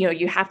to,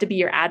 you have to be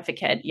your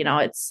advocate.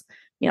 It's,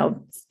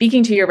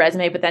 speaking to your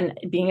resume, but then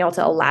being able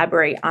to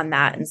elaborate on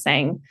that and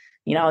saying,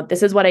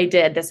 this is what I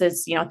did. This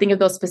is, think of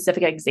those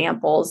specific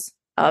examples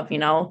of,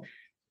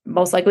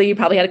 most likely you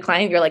probably had a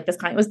client, you're like, this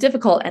client was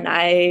difficult, and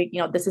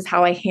this is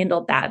how I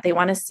handled that. They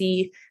want to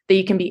see that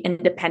you can be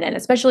independent,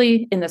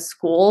 especially in the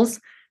schools.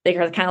 They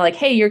are kind of like,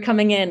 hey, you're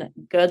coming in,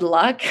 good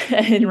luck.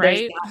 And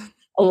there's not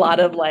a lot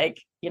of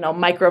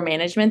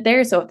micromanagement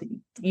there. So if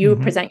you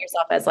present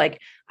yourself as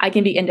I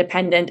can be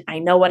independent, I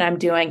know what I'm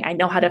doing, I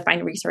know how to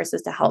find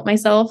resources to help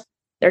myself,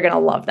 they're going to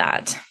love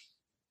that.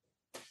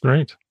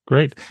 Great.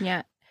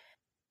 Yeah.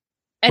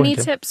 Any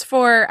tips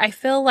for, I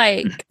feel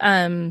like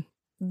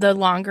the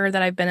longer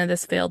that I've been in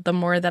this field, the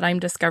more that I'm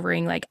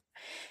discovering,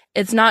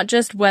 it's not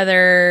just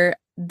whether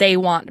they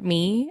want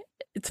me,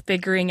 it's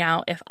figuring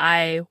out if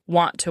I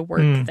want to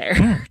work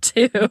there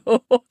too.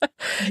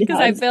 Because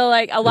I feel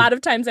like a lot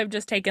of times I've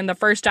just taken the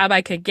first job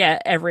I could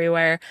get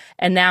everywhere,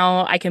 and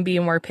now I can be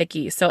more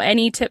picky. So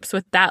any tips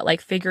with that,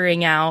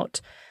 figuring out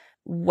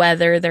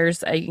whether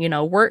there's a,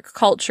 work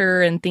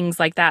culture and things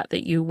like that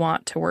you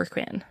want to work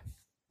in?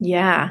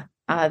 Yeah,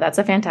 that's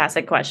a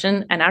fantastic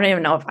question. And I don't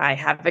even know if I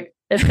have it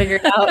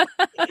figured out,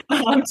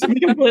 to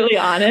be completely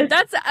honest.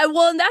 That's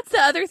and that's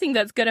the other thing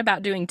that's good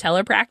about doing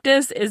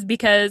telepractice, is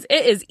because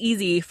it is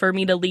easy for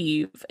me to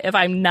leave if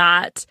I'm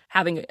not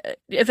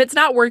if it's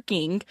not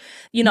working,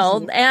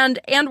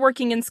 and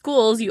working in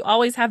schools, you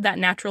always have that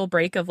natural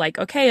break of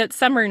okay, it's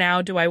summer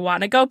now. Do I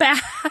want to go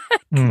back?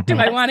 Do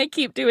I want to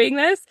keep doing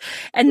this?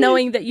 And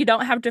knowing that you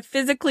don't have to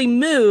physically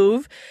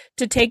move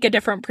to take a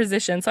different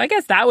position. So I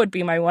guess that would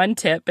be my one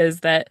tip,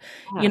 is that,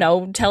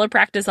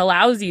 telepractice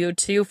allows you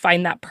to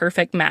find that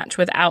perfect match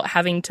without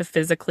having to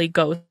physically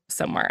go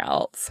somewhere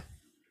else.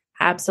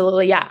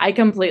 Absolutely. Yeah, I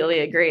completely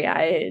agree.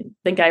 I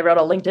think I wrote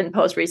a LinkedIn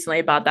post recently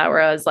about that,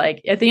 where I was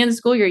like, at the end of the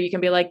school year, you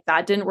can be like,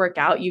 that didn't work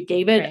out. You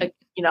gave it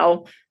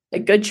a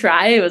good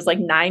try. It was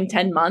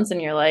 9-10 months,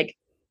 and you're like,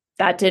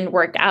 that didn't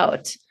work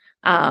out.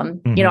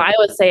 I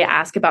would say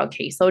ask about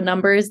caseload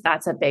numbers.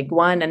 That's a big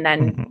one. And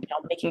then,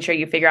 making sure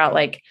you figure out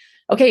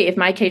okay, if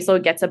my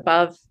caseload gets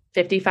above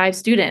 55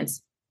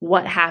 students,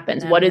 what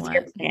happens? What is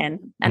your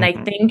plan? And I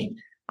think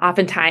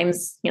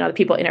oftentimes, the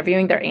people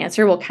interviewing, their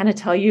answer will kind of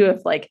tell you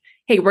if like,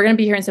 hey, we're going to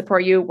be here and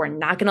support you. We're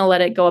not going to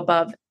let it go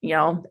above,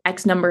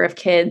 X number of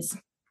kids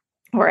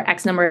or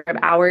X number of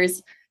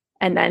hours.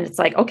 And then it's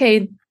like,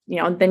 okay,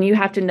 then you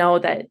have to know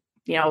that,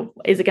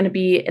 is it going to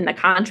be in the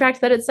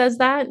contract that it says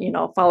that,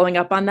 following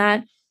up on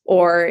that,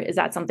 or is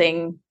that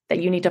something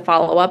that you need to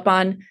follow up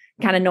on,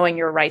 kind of knowing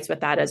your rights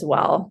with that as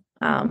well.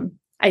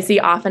 I see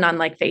often on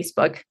like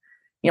Facebook,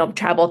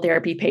 travel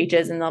therapy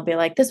pages, and they'll be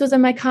like, this was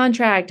in my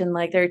contract, and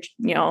like, they're,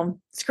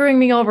 screwing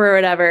me over or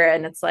whatever.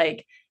 And it's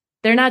like,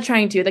 they're not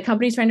trying to, the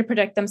company's trying to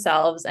protect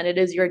themselves, and it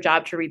is your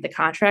job to read the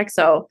contract.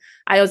 So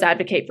I always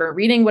advocate for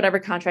reading whatever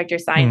contract you're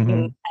signing.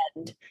 Mm-hmm.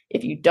 And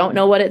if you don't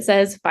know what it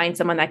says, find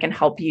someone that can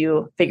help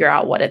you figure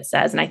out what it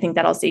says. And I think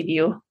that'll save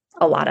you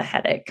a lot of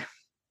headache.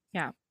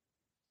 Yeah.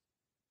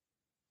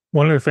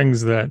 One of the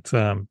things that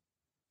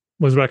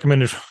was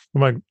recommended for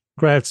my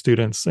grad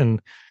students, and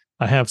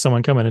I have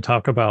someone come in and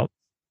talk about,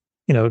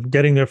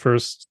 getting their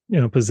first,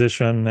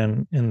 position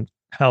and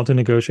how to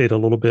negotiate a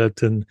little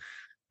bit. And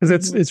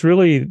because it's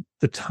really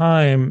the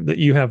time that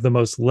you have the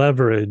most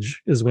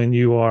leverage is when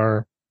you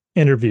are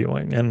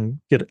interviewing and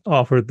get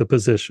offered the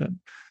position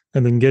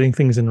and then getting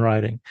things in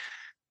writing.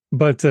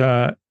 But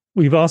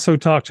we've also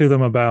talked to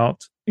them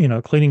about,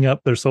 cleaning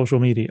up their social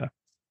media.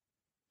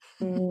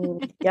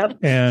 Yep.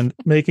 And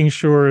making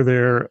sure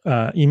their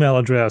email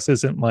address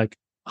isn't like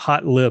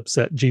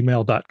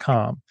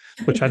hotlips@gmail.com,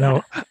 which I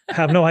know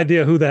have no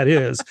idea who that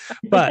is.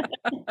 But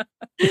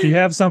if you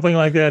have something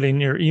like that in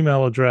your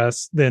email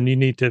address, then you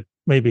need to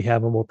maybe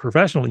have a more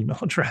professional email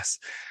address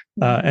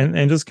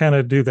and just kind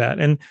of do that.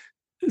 And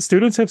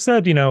students have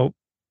said,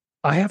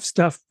 I have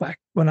stuff back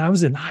when I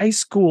was in high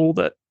school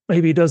that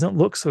maybe doesn't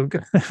look so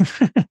good.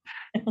 It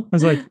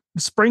was like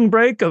spring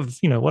break of,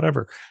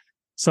 whatever,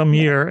 some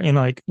year. And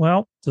like,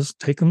 well, just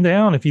take them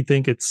down if you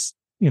think it's,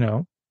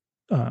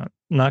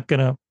 not going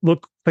to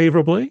look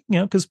favorably,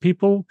 because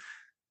people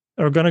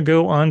are going to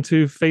go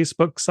onto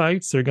Facebook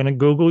sites. They're going to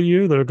Google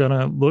you. They're going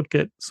to look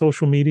at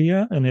social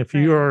media. And if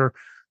you are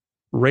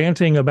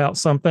ranting about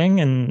something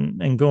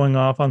and going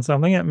off on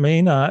something, it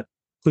may not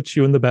put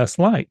you in the best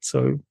light.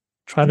 So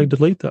try to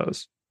delete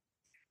those.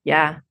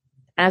 Yeah.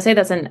 And I'd say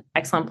that's an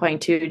excellent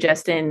point too,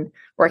 just in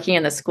working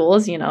in the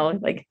schools,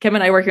 like Kim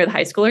and I work with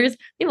high schoolers,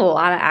 we have a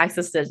lot of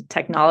access to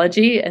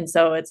technology. And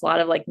so it's a lot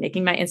of like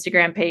making my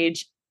Instagram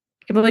page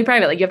completely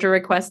private. Like you have to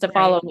request to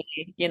follow me,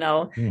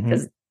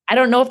 because I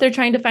don't know if they're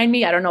trying to find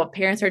me. I don't know if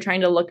parents are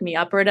trying to look me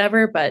up or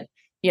whatever, but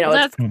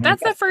that's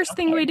the first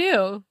thing we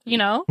do,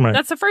 Right.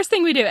 That's the first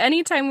thing we do.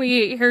 Anytime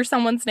we hear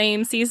someone's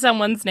name, see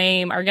someone's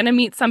name, are going to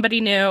meet somebody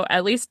new,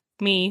 at least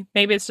me,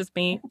 maybe it's just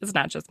me. It's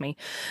not just me.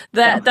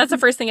 That's the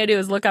first thing I do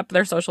is look up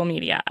their social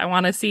media. I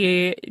want to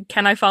see,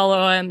 can I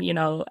follow them?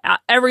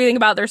 Everything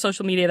about their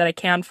social media that I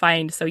can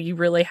find. So you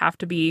really have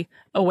to be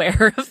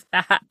aware of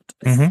that.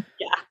 Mm-hmm.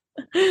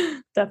 Yeah,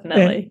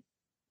 definitely.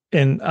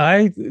 And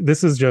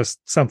this is just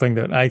something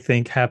that I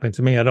think happened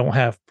to me. I don't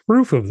have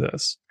proof of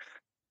this,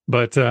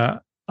 but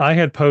I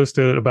had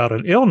posted about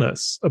an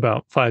illness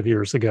about 5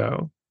 years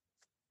ago.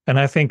 And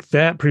I think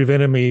that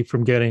prevented me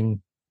from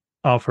getting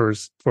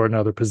offers for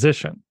another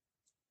position.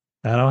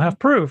 I don't have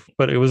proof,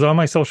 but it was on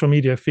my social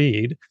media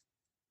feed.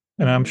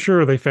 And I'm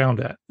sure they found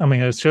it. I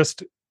mean, it's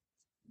just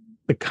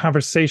the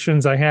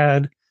conversations I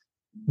had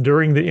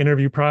during the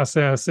interview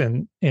process.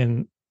 And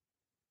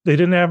they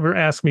didn't ever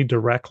ask me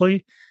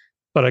directly,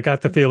 but I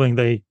got the feeling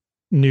they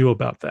knew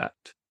about that.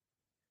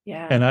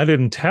 Yeah. And I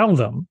didn't tell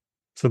them.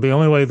 So the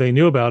only way they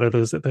knew about it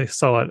is that they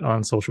saw it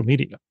on social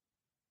media.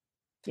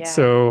 Yeah.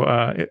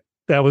 So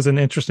that was an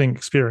interesting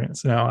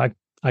experience. Now,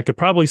 I could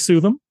probably sue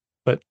them,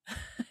 but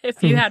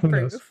if you had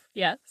proof,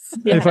 yes.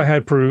 Yeah. If I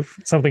had proof,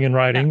 something in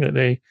writing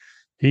that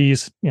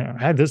he's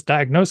had this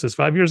diagnosis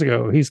 5 years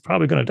ago, he's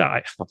probably going to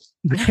die,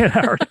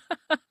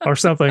 or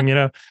something,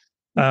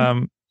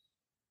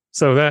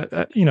 So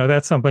that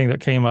that's something that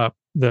came up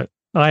that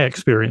I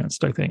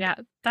experienced, I think. Yeah,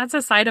 that's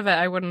a side of it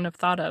I wouldn't have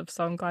thought of.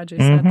 So I'm glad you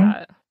said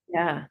that.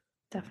 Yeah,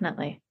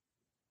 definitely.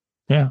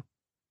 Yeah.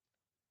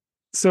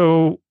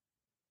 So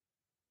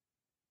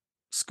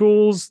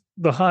schools,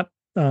 the hot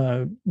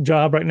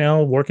job right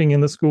now, working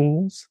in the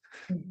schools.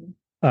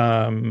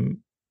 Mm-hmm.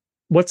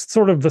 What's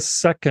sort of the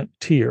second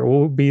tier?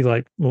 Will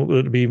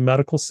it be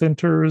medical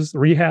centers,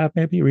 rehab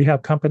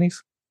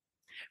companies?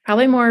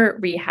 Probably more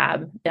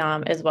rehab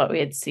is what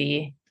we'd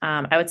see.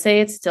 I would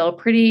say it's still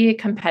pretty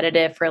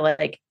competitive for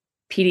like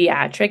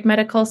pediatric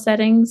medical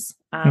settings.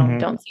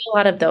 Don't see a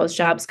lot of those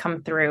jobs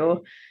come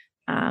through.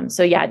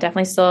 So yeah,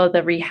 definitely still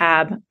the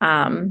rehab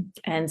and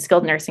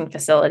skilled nursing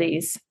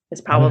facilities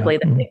is probably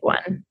the big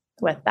one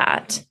with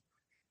that.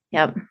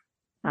 Yep.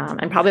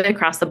 And probably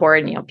across the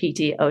board,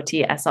 PT,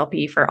 OT,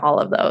 SLP for all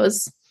of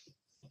those.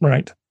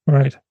 Right.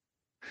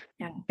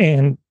 Yeah.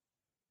 And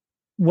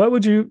what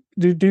would you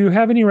do? Do you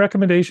have any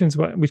recommendations?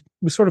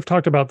 We sort of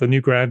talked about the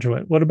new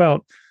graduate. What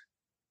about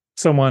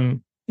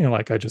someone,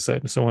 like I just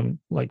said, someone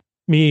like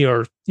me,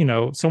 or,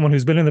 someone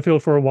who's been in the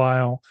field for a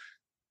while?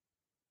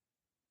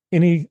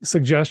 Any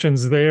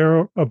suggestions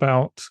there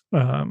about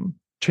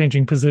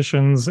changing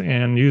positions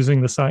and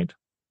using the site?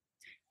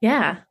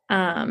 Yeah.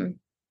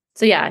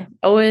 So yeah,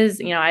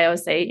 always, I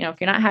always say,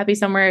 if you're not happy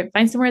somewhere,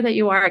 find somewhere that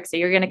you are, because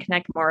you're going to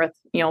connect more with,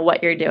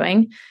 what you're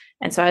doing.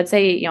 And so I'd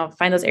say,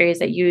 find those areas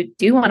that you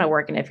do want to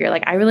work in. If you're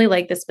like, I really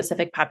like this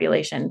specific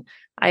population,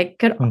 I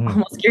could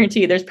almost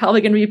guarantee you there's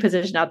probably going to be a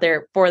position out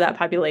there for that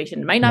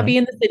population. It might not be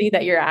in the city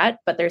that you're at,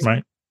 but there's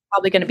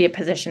probably going to be a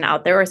position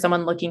out there or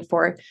someone looking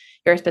for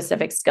your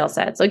specific skill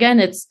set. So again,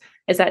 it's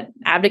that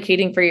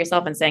advocating for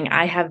yourself and saying,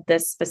 I have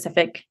this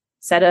specific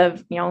set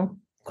of,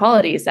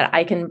 qualities that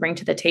I can bring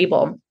to the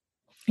table.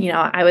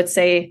 I would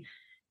say,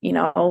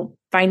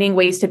 finding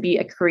ways to be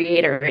a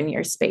creator in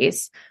your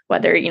space,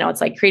 whether,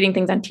 it's like creating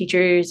things on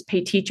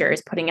Pay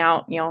Teachers, putting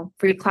out,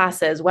 free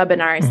classes,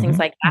 webinars, things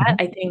like that.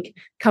 I think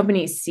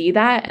companies see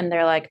that and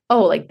they're like,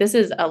 oh, like this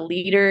is a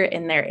leader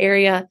in their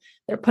area.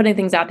 They're putting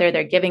things out there.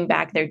 They're giving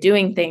back. They're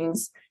doing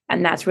things.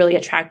 And that's really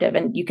attractive.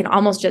 And you can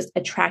almost just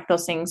attract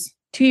those things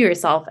to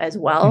yourself as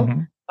well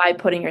by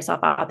putting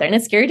yourself out there. And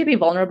it's scary to be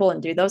vulnerable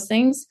and do those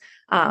things.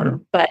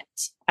 But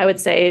I would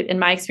say in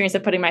my experience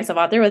of putting myself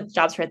out there with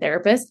Jobs for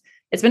Therapists,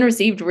 it's been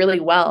received really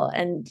well.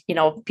 And,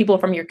 people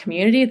from your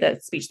community, the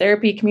speech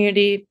therapy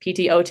community,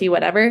 PT, OT,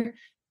 whatever,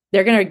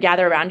 they're going to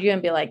gather around you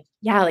and be like,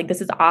 yeah, like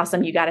this is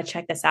awesome. You got to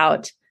check this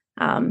out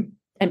and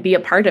be a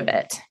part of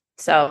it.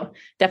 So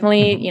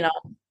definitely,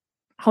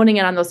 honing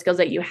in on those skills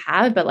that you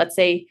have. But let's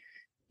say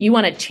you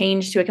want to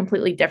change to a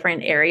completely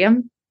different area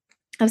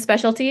of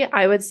specialty.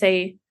 I would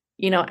say,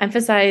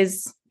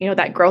 emphasize,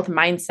 that growth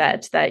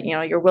mindset that,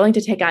 you're willing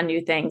to take on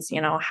new things.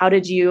 How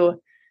did you,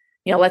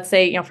 let's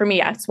say, for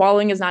me,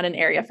 swallowing is not an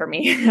area for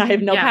me. I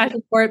have no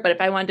passion for it, but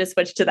if I wanted to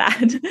switch to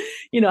that,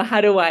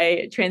 how do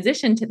I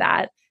transition to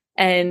that?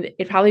 And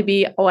it'd probably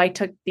be, I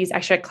took these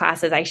extra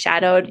classes. I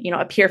shadowed,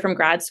 a peer from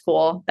grad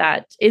school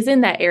that is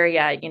in that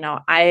area.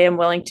 I am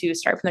willing to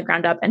start from the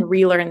ground up and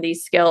relearn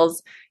these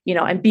skills,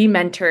 and be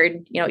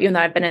mentored, even though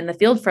I've been in the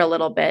field for a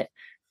little bit.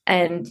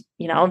 And,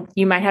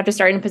 you might have to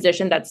start in a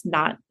position that's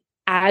not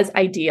as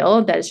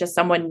ideal, that is just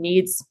someone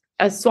needs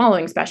a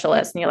swallowing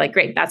specialist. And you're like,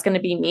 great, that's going to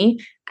be me.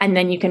 And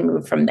then you can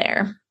move from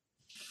there.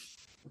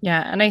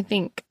 Yeah. And I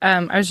think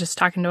I was just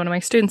talking to one of my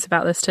students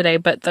about this today,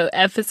 but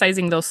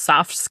emphasizing those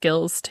soft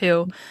skills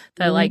too,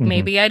 that like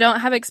maybe I don't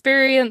have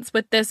experience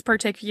with this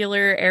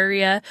particular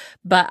area,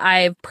 but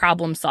I've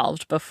problem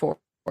solved before,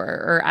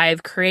 or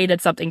I've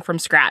created something from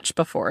scratch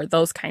before.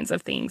 Those kinds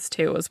of things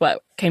too is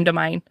what came to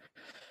mind.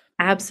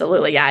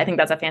 Absolutely. Yeah. I think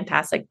that's a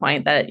fantastic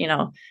point that,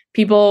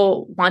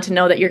 people want to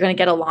know that you're going to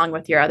get along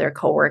with your other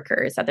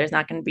coworkers, that there's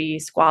not going to be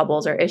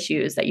squabbles or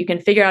issues, that you can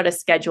figure out a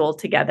schedule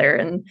together.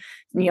 And,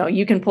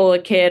 you can pull a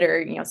kid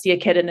or, see a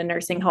kid in a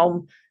nursing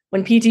home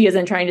when PT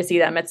isn't trying to see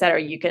them, et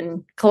cetera. You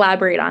can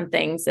collaborate on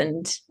things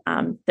and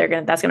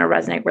that's going to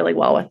resonate really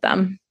well with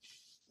them.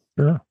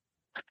 Sure.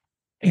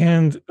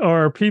 And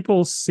are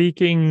people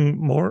seeking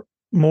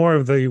more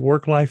of the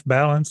work-life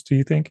balance, do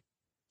you think?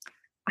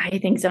 I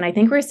think so. And I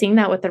think we're seeing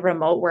that with the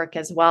remote work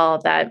as well,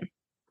 that,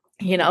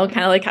 kind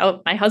of like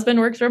how my husband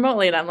works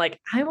remotely. And I'm like,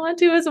 I want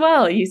to as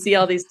well. You see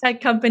all these tech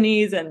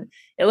companies and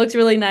it looks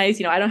really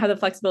nice. I don't have the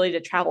flexibility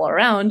to travel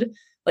around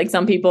like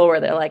some people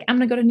where they're like, I'm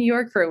going to go to New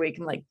York for a week.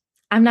 I'm like,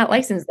 I'm not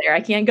licensed there. I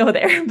can't go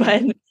there,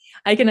 but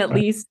I can at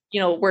least,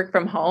 work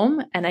from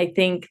home. And I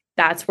think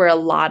that's where a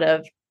lot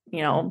of,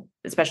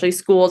 especially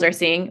schools are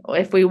seeing,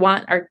 if we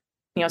want our,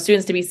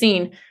 students to be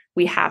seen,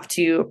 we have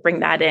to bring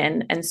that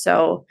in. And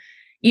so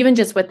even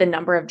just with the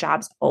number of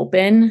jobs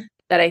open,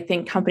 that I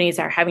think companies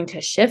are having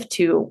to shift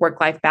to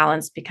work-life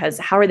balance, because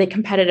how are they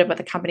competitive with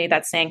a company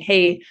that's saying,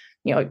 hey,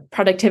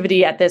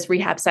 productivity at this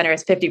rehab center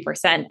is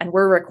 50% and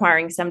we're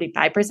requiring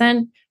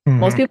 75%.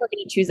 Most people are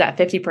going to choose that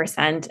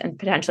 50% and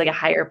potentially a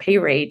higher pay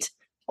rate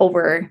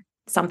over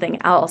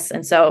something else.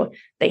 And so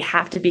they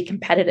have to be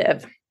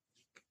competitive.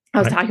 I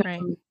was talking to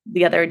them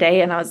the other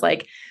day and I was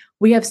like,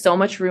 we have so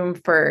much room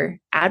for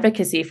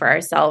advocacy for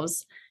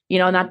ourselves.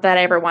 Not that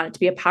I ever want it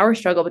to be a power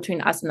struggle between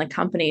us and the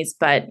companies,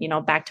 but,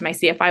 back to my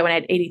CFI when I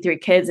had 83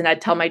 kids and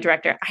I'd tell my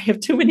director, I have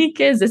too many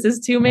kids. This is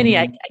too many.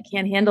 I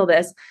can't handle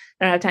this.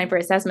 I don't have time for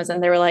assessments.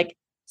 And they were like,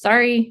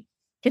 sorry,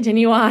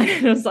 continue on.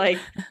 And it was like,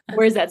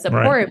 where's that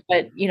support?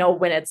 But,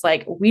 when it's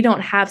like, we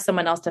don't have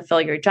someone else to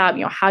fill your job,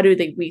 how do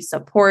we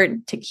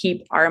support to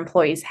keep our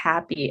employees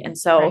happy? And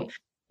so,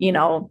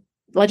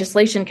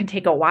 legislation can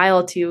take a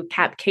while to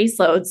cap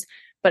caseloads.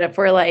 But if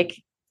we're like,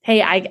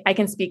 hey, I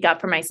can speak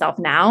up for myself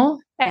now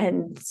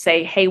and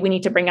say, hey, we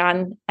need to bring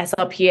on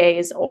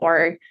SLPAs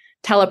or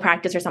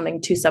telepractice or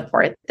something to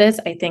support this,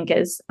 I think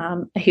is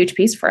a huge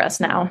piece for us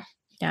now.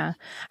 Yeah.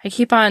 I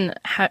keep on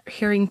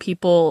hearing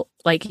people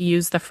like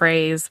use the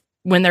phrase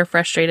when they're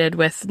frustrated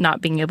with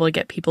not being able to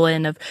get people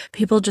in, of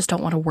people just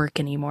don't want to work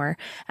anymore.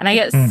 And I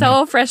get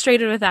so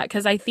frustrated with that,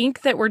 because I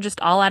think that we're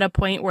just all at a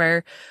point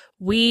where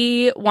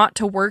we want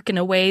to work in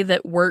a way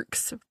that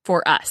works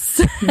for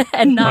us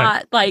and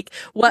not like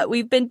what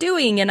we've been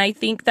doing. And I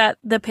think that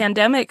the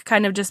pandemic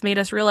kind of just made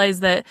us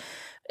realize that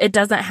it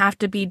doesn't have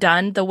to be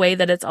done the way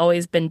that it's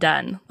always been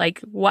done.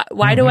 Like,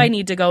 why do I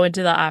need to go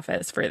into the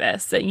office for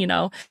this? You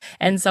know?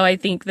 And so I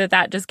think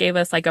that just gave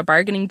us like a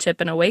bargaining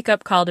chip and a wake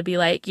up call to be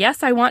like,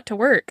 yes, I want to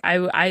work.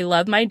 I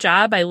love my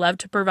job. I love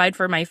to provide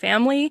for my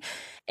family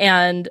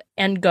and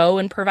go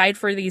and provide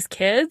for these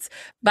kids,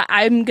 but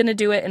I'm going to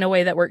do it in a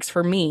way that works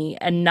for me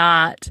and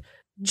not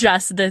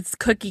just this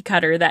cookie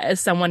cutter that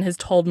someone has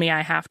told me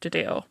I have to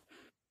do.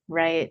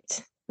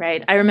 Right.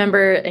 I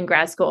remember in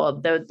grad school,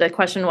 the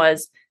question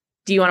was,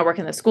 do you want to work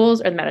in the schools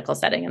or the medical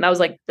setting? And that was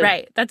like,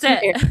 right. That's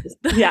it.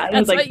 Yeah. It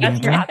was like, that's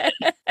your option.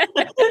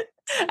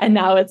 And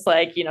now it's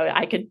like,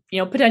 I could,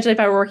 potentially if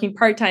I were working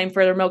part-time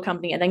for a remote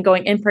company and then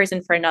going in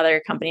person for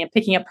another company and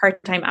picking up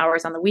part-time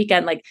hours on the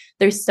weekend, like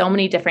there's so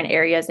many different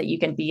areas that you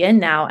can be in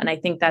now. And I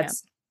think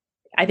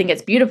I think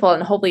it's beautiful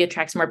and hopefully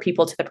attracts more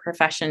people to the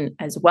profession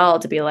as well,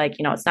 to be like,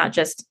 it's not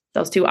just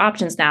those two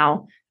options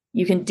now.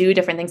 You can do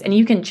different things and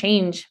you can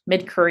change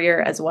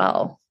mid-career as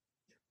well.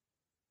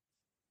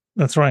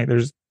 That's right.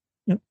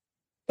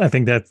 I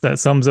think that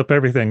sums up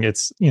everything.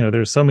 It's,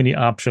 there's so many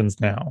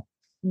options now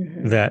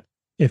that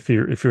if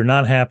you're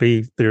not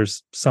happy,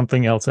 there's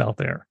something else out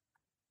there.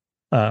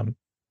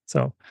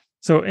 So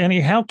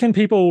Annie, how can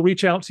people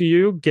reach out to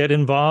you, get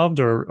involved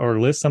or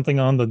list something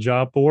on the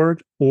job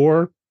board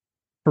or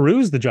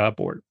peruse the job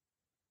board?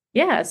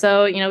 Yeah.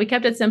 So, we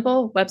kept it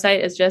simple.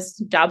 Website is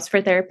just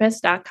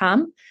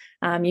jobsfortherapists.com.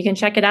 You can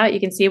check it out. You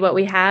can see what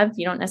we have.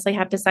 You don't necessarily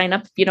have to sign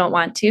up if you don't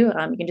want to.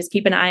 You can just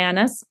keep an eye on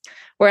us.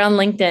 We're on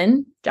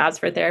LinkedIn, Jobs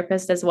for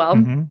Therapists as well.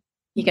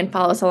 You can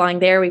follow us along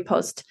there. We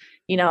post,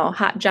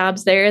 hot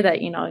jobs there that,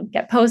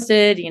 get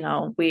posted.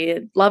 We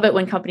love it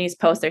when companies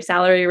post their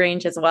salary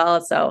range as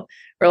well. So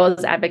we're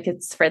always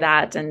advocates for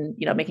that and,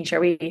 making sure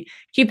we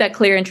keep that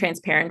clear and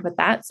transparent with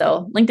that.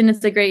 So LinkedIn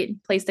is a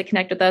great place to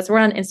connect with us. We're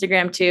on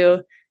Instagram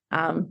too.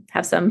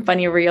 Have some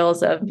funny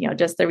reels of,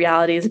 just the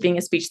realities of being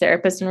a speech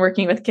therapist and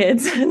working with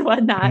kids and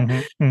whatnot,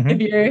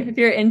 if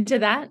you're into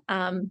that.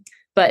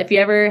 But if you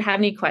ever have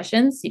any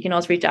questions, you can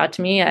always reach out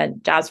to me at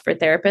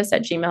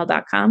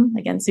jobsfortherapists@gmail.com.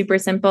 Again, super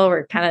simple.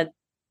 We're kind of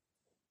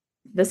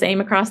the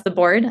same across the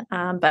board.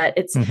 But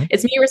it's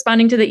me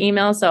responding to the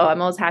email. So I'm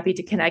always happy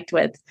to connect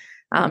with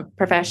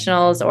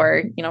professionals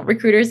or,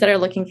 recruiters that are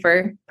looking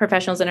for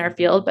professionals in our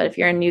field. But if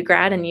you're a new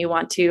grad and you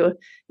want to,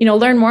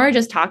 learn more,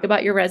 just talk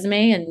about your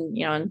resume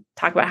and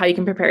talk about how you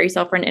can prepare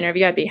yourself for an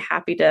interview, I'd be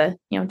happy to,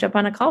 jump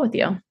on a call with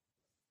you.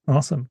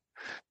 Awesome.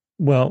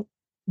 Well,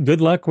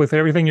 good luck with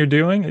everything you're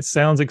doing. It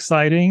sounds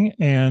exciting.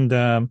 And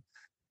you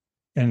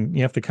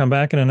have to come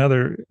back in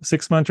another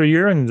 6 months or a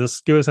year and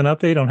just give us an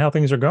update on how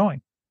things are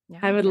going.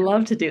 I would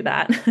love to do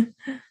that.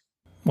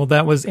 Well,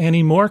 that was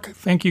Annie Mork.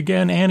 Thank you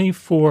again, Annie,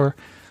 for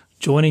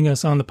joining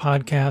us on the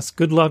podcast.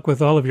 Good luck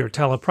with all of your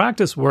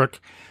telepractice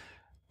work.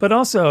 But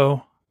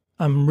also,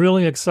 I'm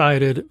really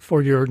excited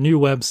for your new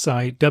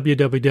website,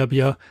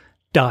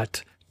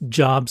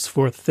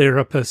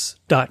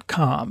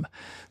 www.jobsfortherapists.com.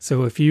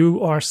 So if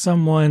you are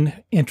someone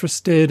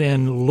interested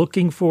in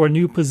looking for a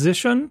new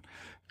position,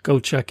 go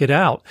check it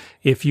out.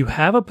 If you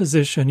have a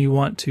position you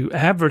want to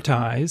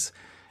advertise,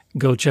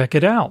 go check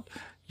it out.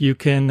 You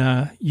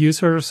can use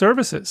her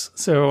services.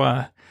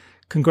 So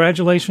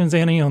congratulations,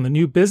 Annie, on the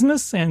new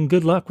business, and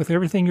good luck with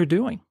everything you're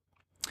doing.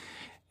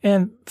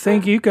 And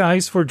thank you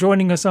guys for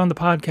joining us on the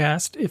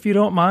podcast. If you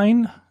don't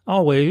mind,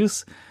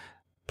 always,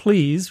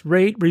 please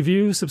rate,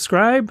 review,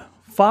 subscribe,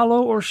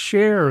 follow, or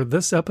share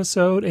this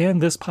episode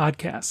and this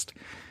podcast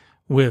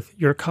with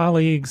your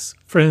colleagues,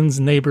 friends,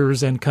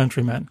 neighbors, and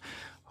countrymen,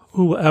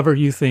 whoever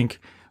you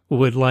think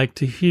would like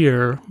to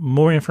hear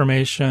more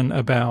information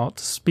about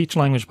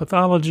speech-language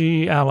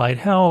pathology, allied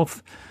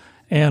health,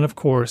 and, of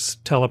course,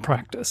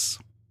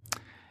 telepractice.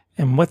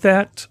 And with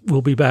that,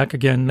 we'll be back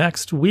again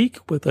next week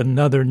with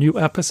another new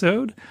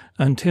episode.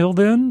 Until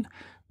then,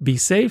 be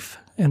safe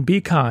and be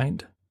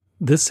kind.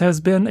 This has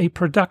been a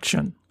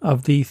production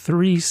of the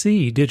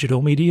 3C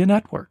Digital Media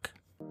Network.